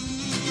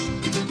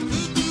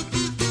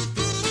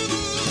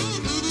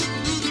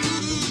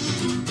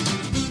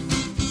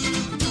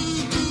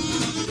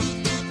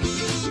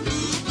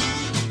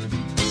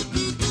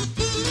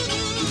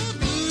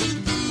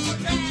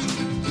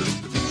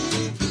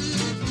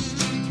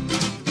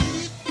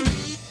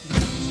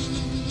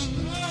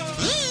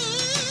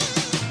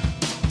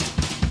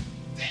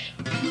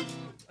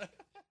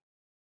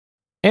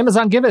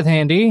 Amazon Giveth,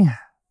 Andy.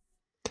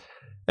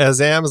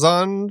 As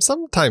Amazon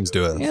sometimes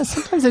doeth. Yeah,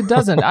 sometimes it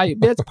doesn't.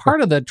 It's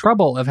part of the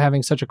trouble of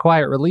having such a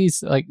quiet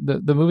release. Like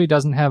the movie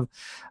doesn't have,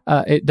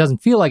 it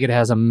doesn't feel like it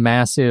has a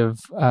massive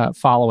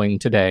following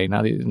today,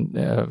 not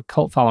even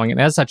cult following.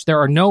 And as such, there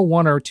are no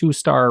 1 or 2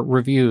 star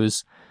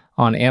reviews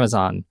on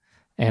Amazon.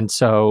 And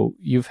so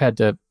you've had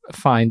to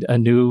find a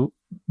new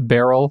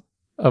barrel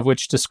of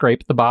which to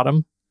scrape the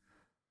bottom.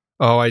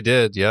 Oh, I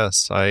did.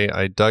 Yes,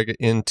 I dug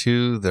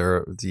into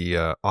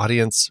the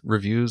audience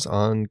reviews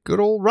on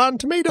good old Rotten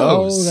Tomatoes.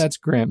 Oh, that's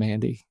grim,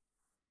 Andy.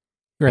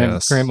 Grim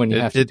when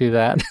you have to do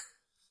that.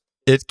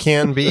 It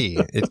can be.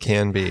 It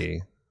can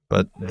be.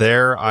 But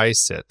there I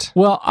sit.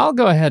 Well, I'll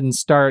go ahead and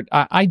start.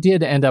 I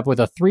did end up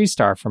with a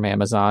 3-star from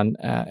Amazon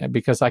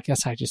because I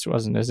guess I just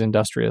wasn't as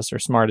industrious or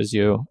smart as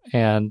you.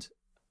 And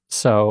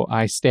so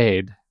I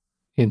stayed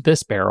in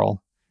this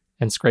barrel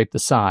and scrape the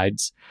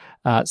sides.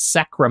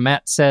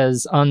 Sacramet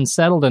says,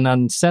 unsettled and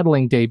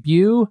unsettling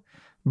debut.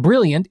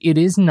 Brilliant, it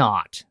is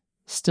not.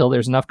 Still,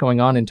 there's enough going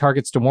on in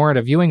Targets to warrant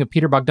a viewing of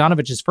Peter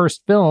Bogdanovich's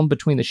first film.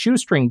 Between the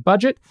shoestring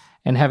budget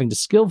and having to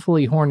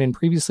skillfully horn in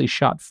previously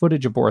shot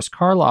footage of Boris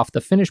Karloff, the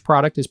finished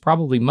product is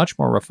probably much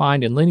more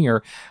refined and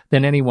linear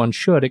than anyone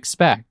should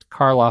expect.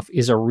 Karloff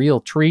is a real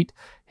treat.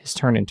 His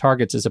turn in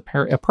Targets is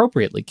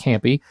appropriately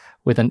campy,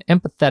 with an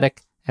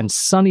empathetic and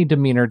sunny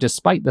demeanor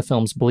despite the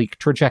film's bleak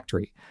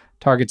trajectory.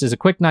 Targets is a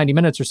quick 90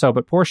 minutes or so,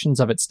 but portions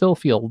of it still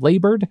feel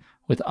labored,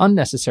 with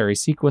unnecessary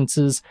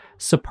sequences,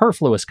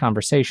 superfluous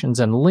conversations,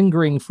 and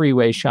lingering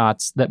freeway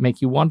shots that make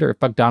you wonder if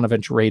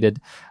Bogdanovich raided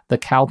the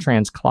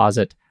Caltrans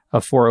closet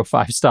of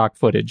 405 stock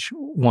footage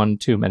one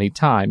too many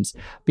times.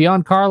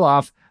 Beyond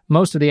Karloff,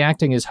 most of the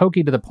acting is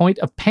hokey to the point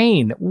of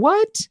pain.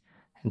 What?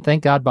 And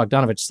thank God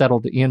Bogdanovich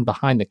settled in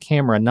behind the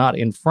camera, not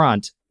in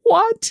front.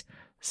 What?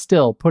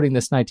 Still, putting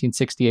this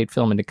 1968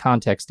 film into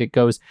context, it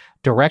goes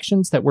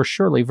directions that were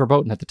surely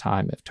verboten at the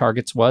time. If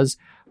Targets was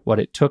what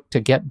it took to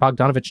get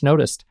Bogdanovich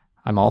noticed,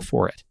 I'm all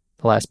for it.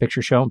 The Last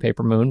Picture Show and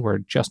Paper Moon were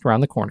just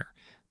around the corner.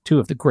 2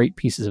 of the great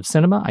pieces of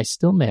cinema I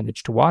still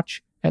manage to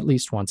watch at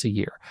least once a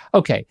year.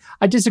 Okay,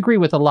 I disagree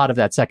with a lot of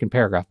that second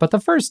paragraph, but the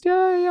first,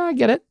 I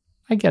get it.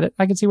 I get it.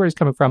 I can see where he's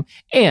coming from.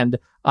 And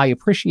I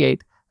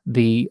appreciate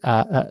the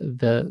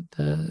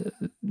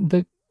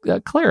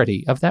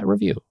clarity of that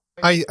review.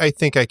 I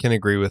think I can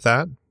agree with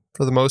that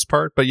for the most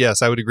part. But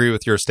yes, I would agree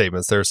with your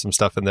statements. There's some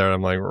stuff in there and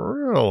I'm like,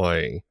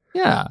 really?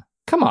 Yeah.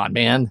 Come on,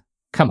 man.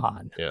 Come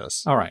on.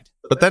 Yes. All right.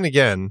 But then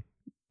again,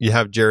 you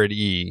have Jared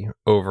E.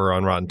 over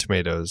on Rotten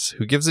Tomatoes,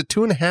 who gives it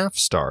 2.5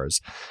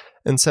 stars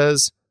and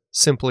says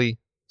simply,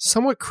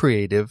 somewhat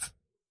creative,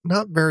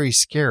 not very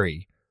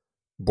scary.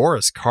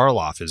 Boris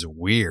Karloff is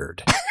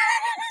weird.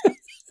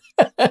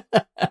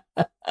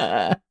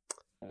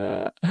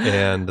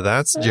 And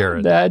that's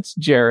Jared. That's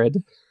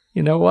Jared.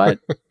 You know what?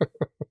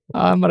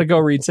 I'm going to go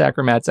read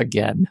Sacramats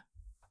again.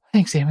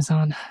 Thanks,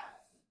 Amazon.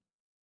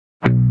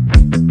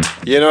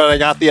 You know what I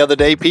got the other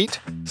day, Pete?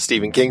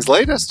 Stephen King's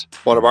latest.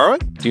 Want to borrow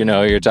it? Do you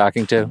know who you're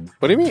talking to?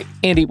 What do you mean?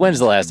 Andy, when's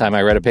the last time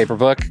I read a paper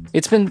book?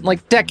 It's been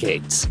like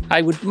decades.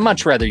 I would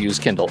much rather use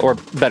Kindle, or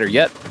better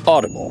yet,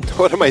 Audible.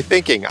 What am I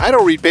thinking? I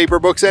don't read paper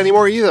books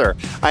anymore either.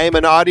 I am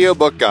an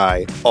audiobook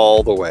guy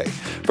all the way.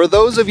 For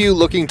those of you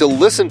looking to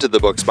listen to the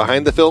books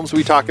behind the films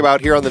we talk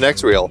about here on The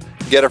Next Reel,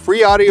 get a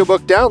free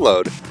audiobook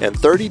download and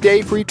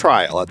 30-day free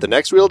trial at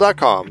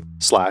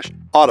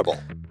thenextreel.com/audible.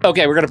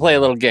 Okay, we're going to play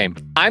a little game.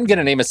 I'm going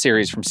to name a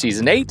series from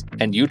season 8,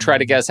 and you try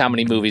to guess how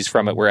many movies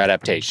from it were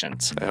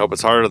adaptations. I hope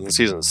it's harder than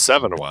season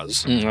 7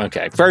 was.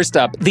 Okay, first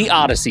up, the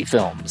Odyssey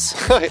films.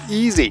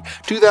 Easy.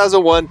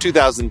 2001,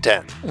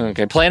 2010.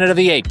 Okay, Planet of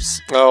the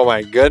Apes. Oh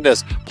my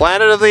goodness.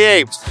 Planet of the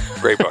Apes.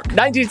 Great book.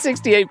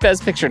 1968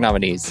 Best Picture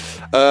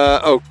nominees.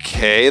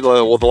 Okay. The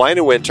Lion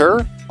in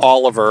Winter.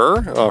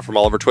 Oliver, from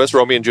Oliver Twist,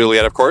 Romeo and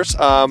Juliet, of course.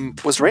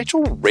 Was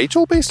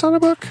Rachel based on a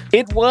book?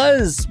 It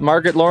was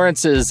Margaret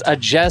Lawrence's A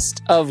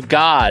Jest of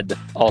God,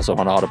 also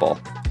on Audible.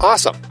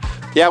 Awesome.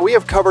 Yeah, we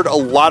have covered a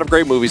lot of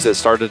great movies that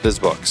started as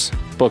books.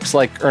 Books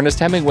like Ernest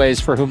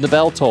Hemingway's For Whom the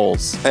Bell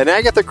Tolls. And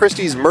Agatha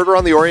Christie's Murder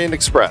on the Orient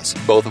Express,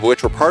 both of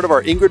which were part of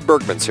our Ingrid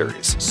Bergman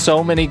series.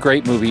 So many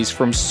great movies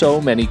from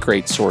so many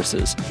great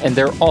sources, and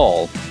they're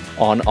all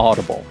on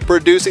Audible.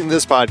 Producing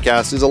this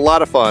podcast is a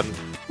lot of fun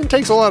and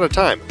takes a lot of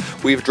time.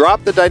 We've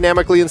dropped the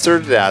dynamically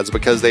inserted ads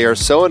because they are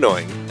so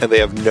annoying and they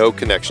have no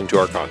connection to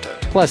our content.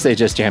 Plus, they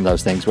just jam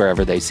those things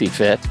wherever they see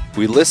fit.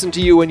 We listened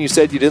to you when you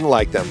said you didn't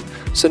like them,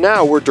 so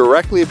now we're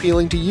directly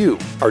appealing to you,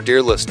 our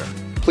dear listener.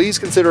 Please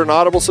consider an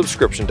Audible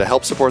subscription to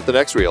help support The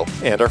Next Reel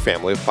and our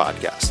family of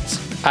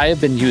podcasts. I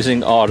have been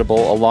using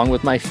Audible along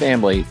with my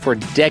family for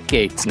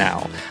decades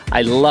now.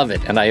 I love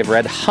it, and I have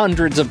read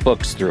hundreds of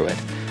books through it.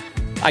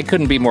 I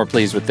couldn't be more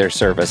pleased with their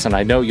service, and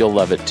I know you'll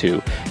love it too.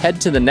 Head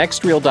to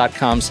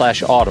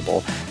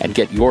thenextreel.com/audible and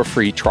get your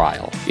free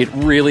trial. It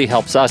really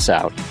helps us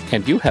out,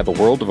 and you have a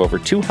world of over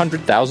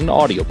 200,000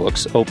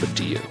 audiobooks open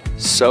to you.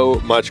 So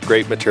much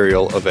great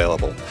material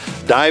available.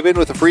 Dive in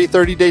with a free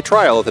 30-day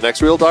trial at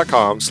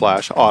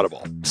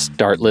thenextreel.com/audible.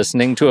 Start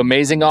listening to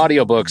amazing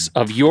audiobooks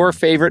of your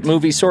favorite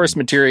movie source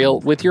material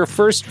with your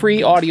first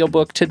free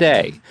audiobook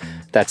today.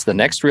 That's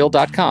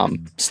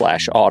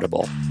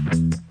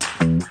thenextreel.com/audible.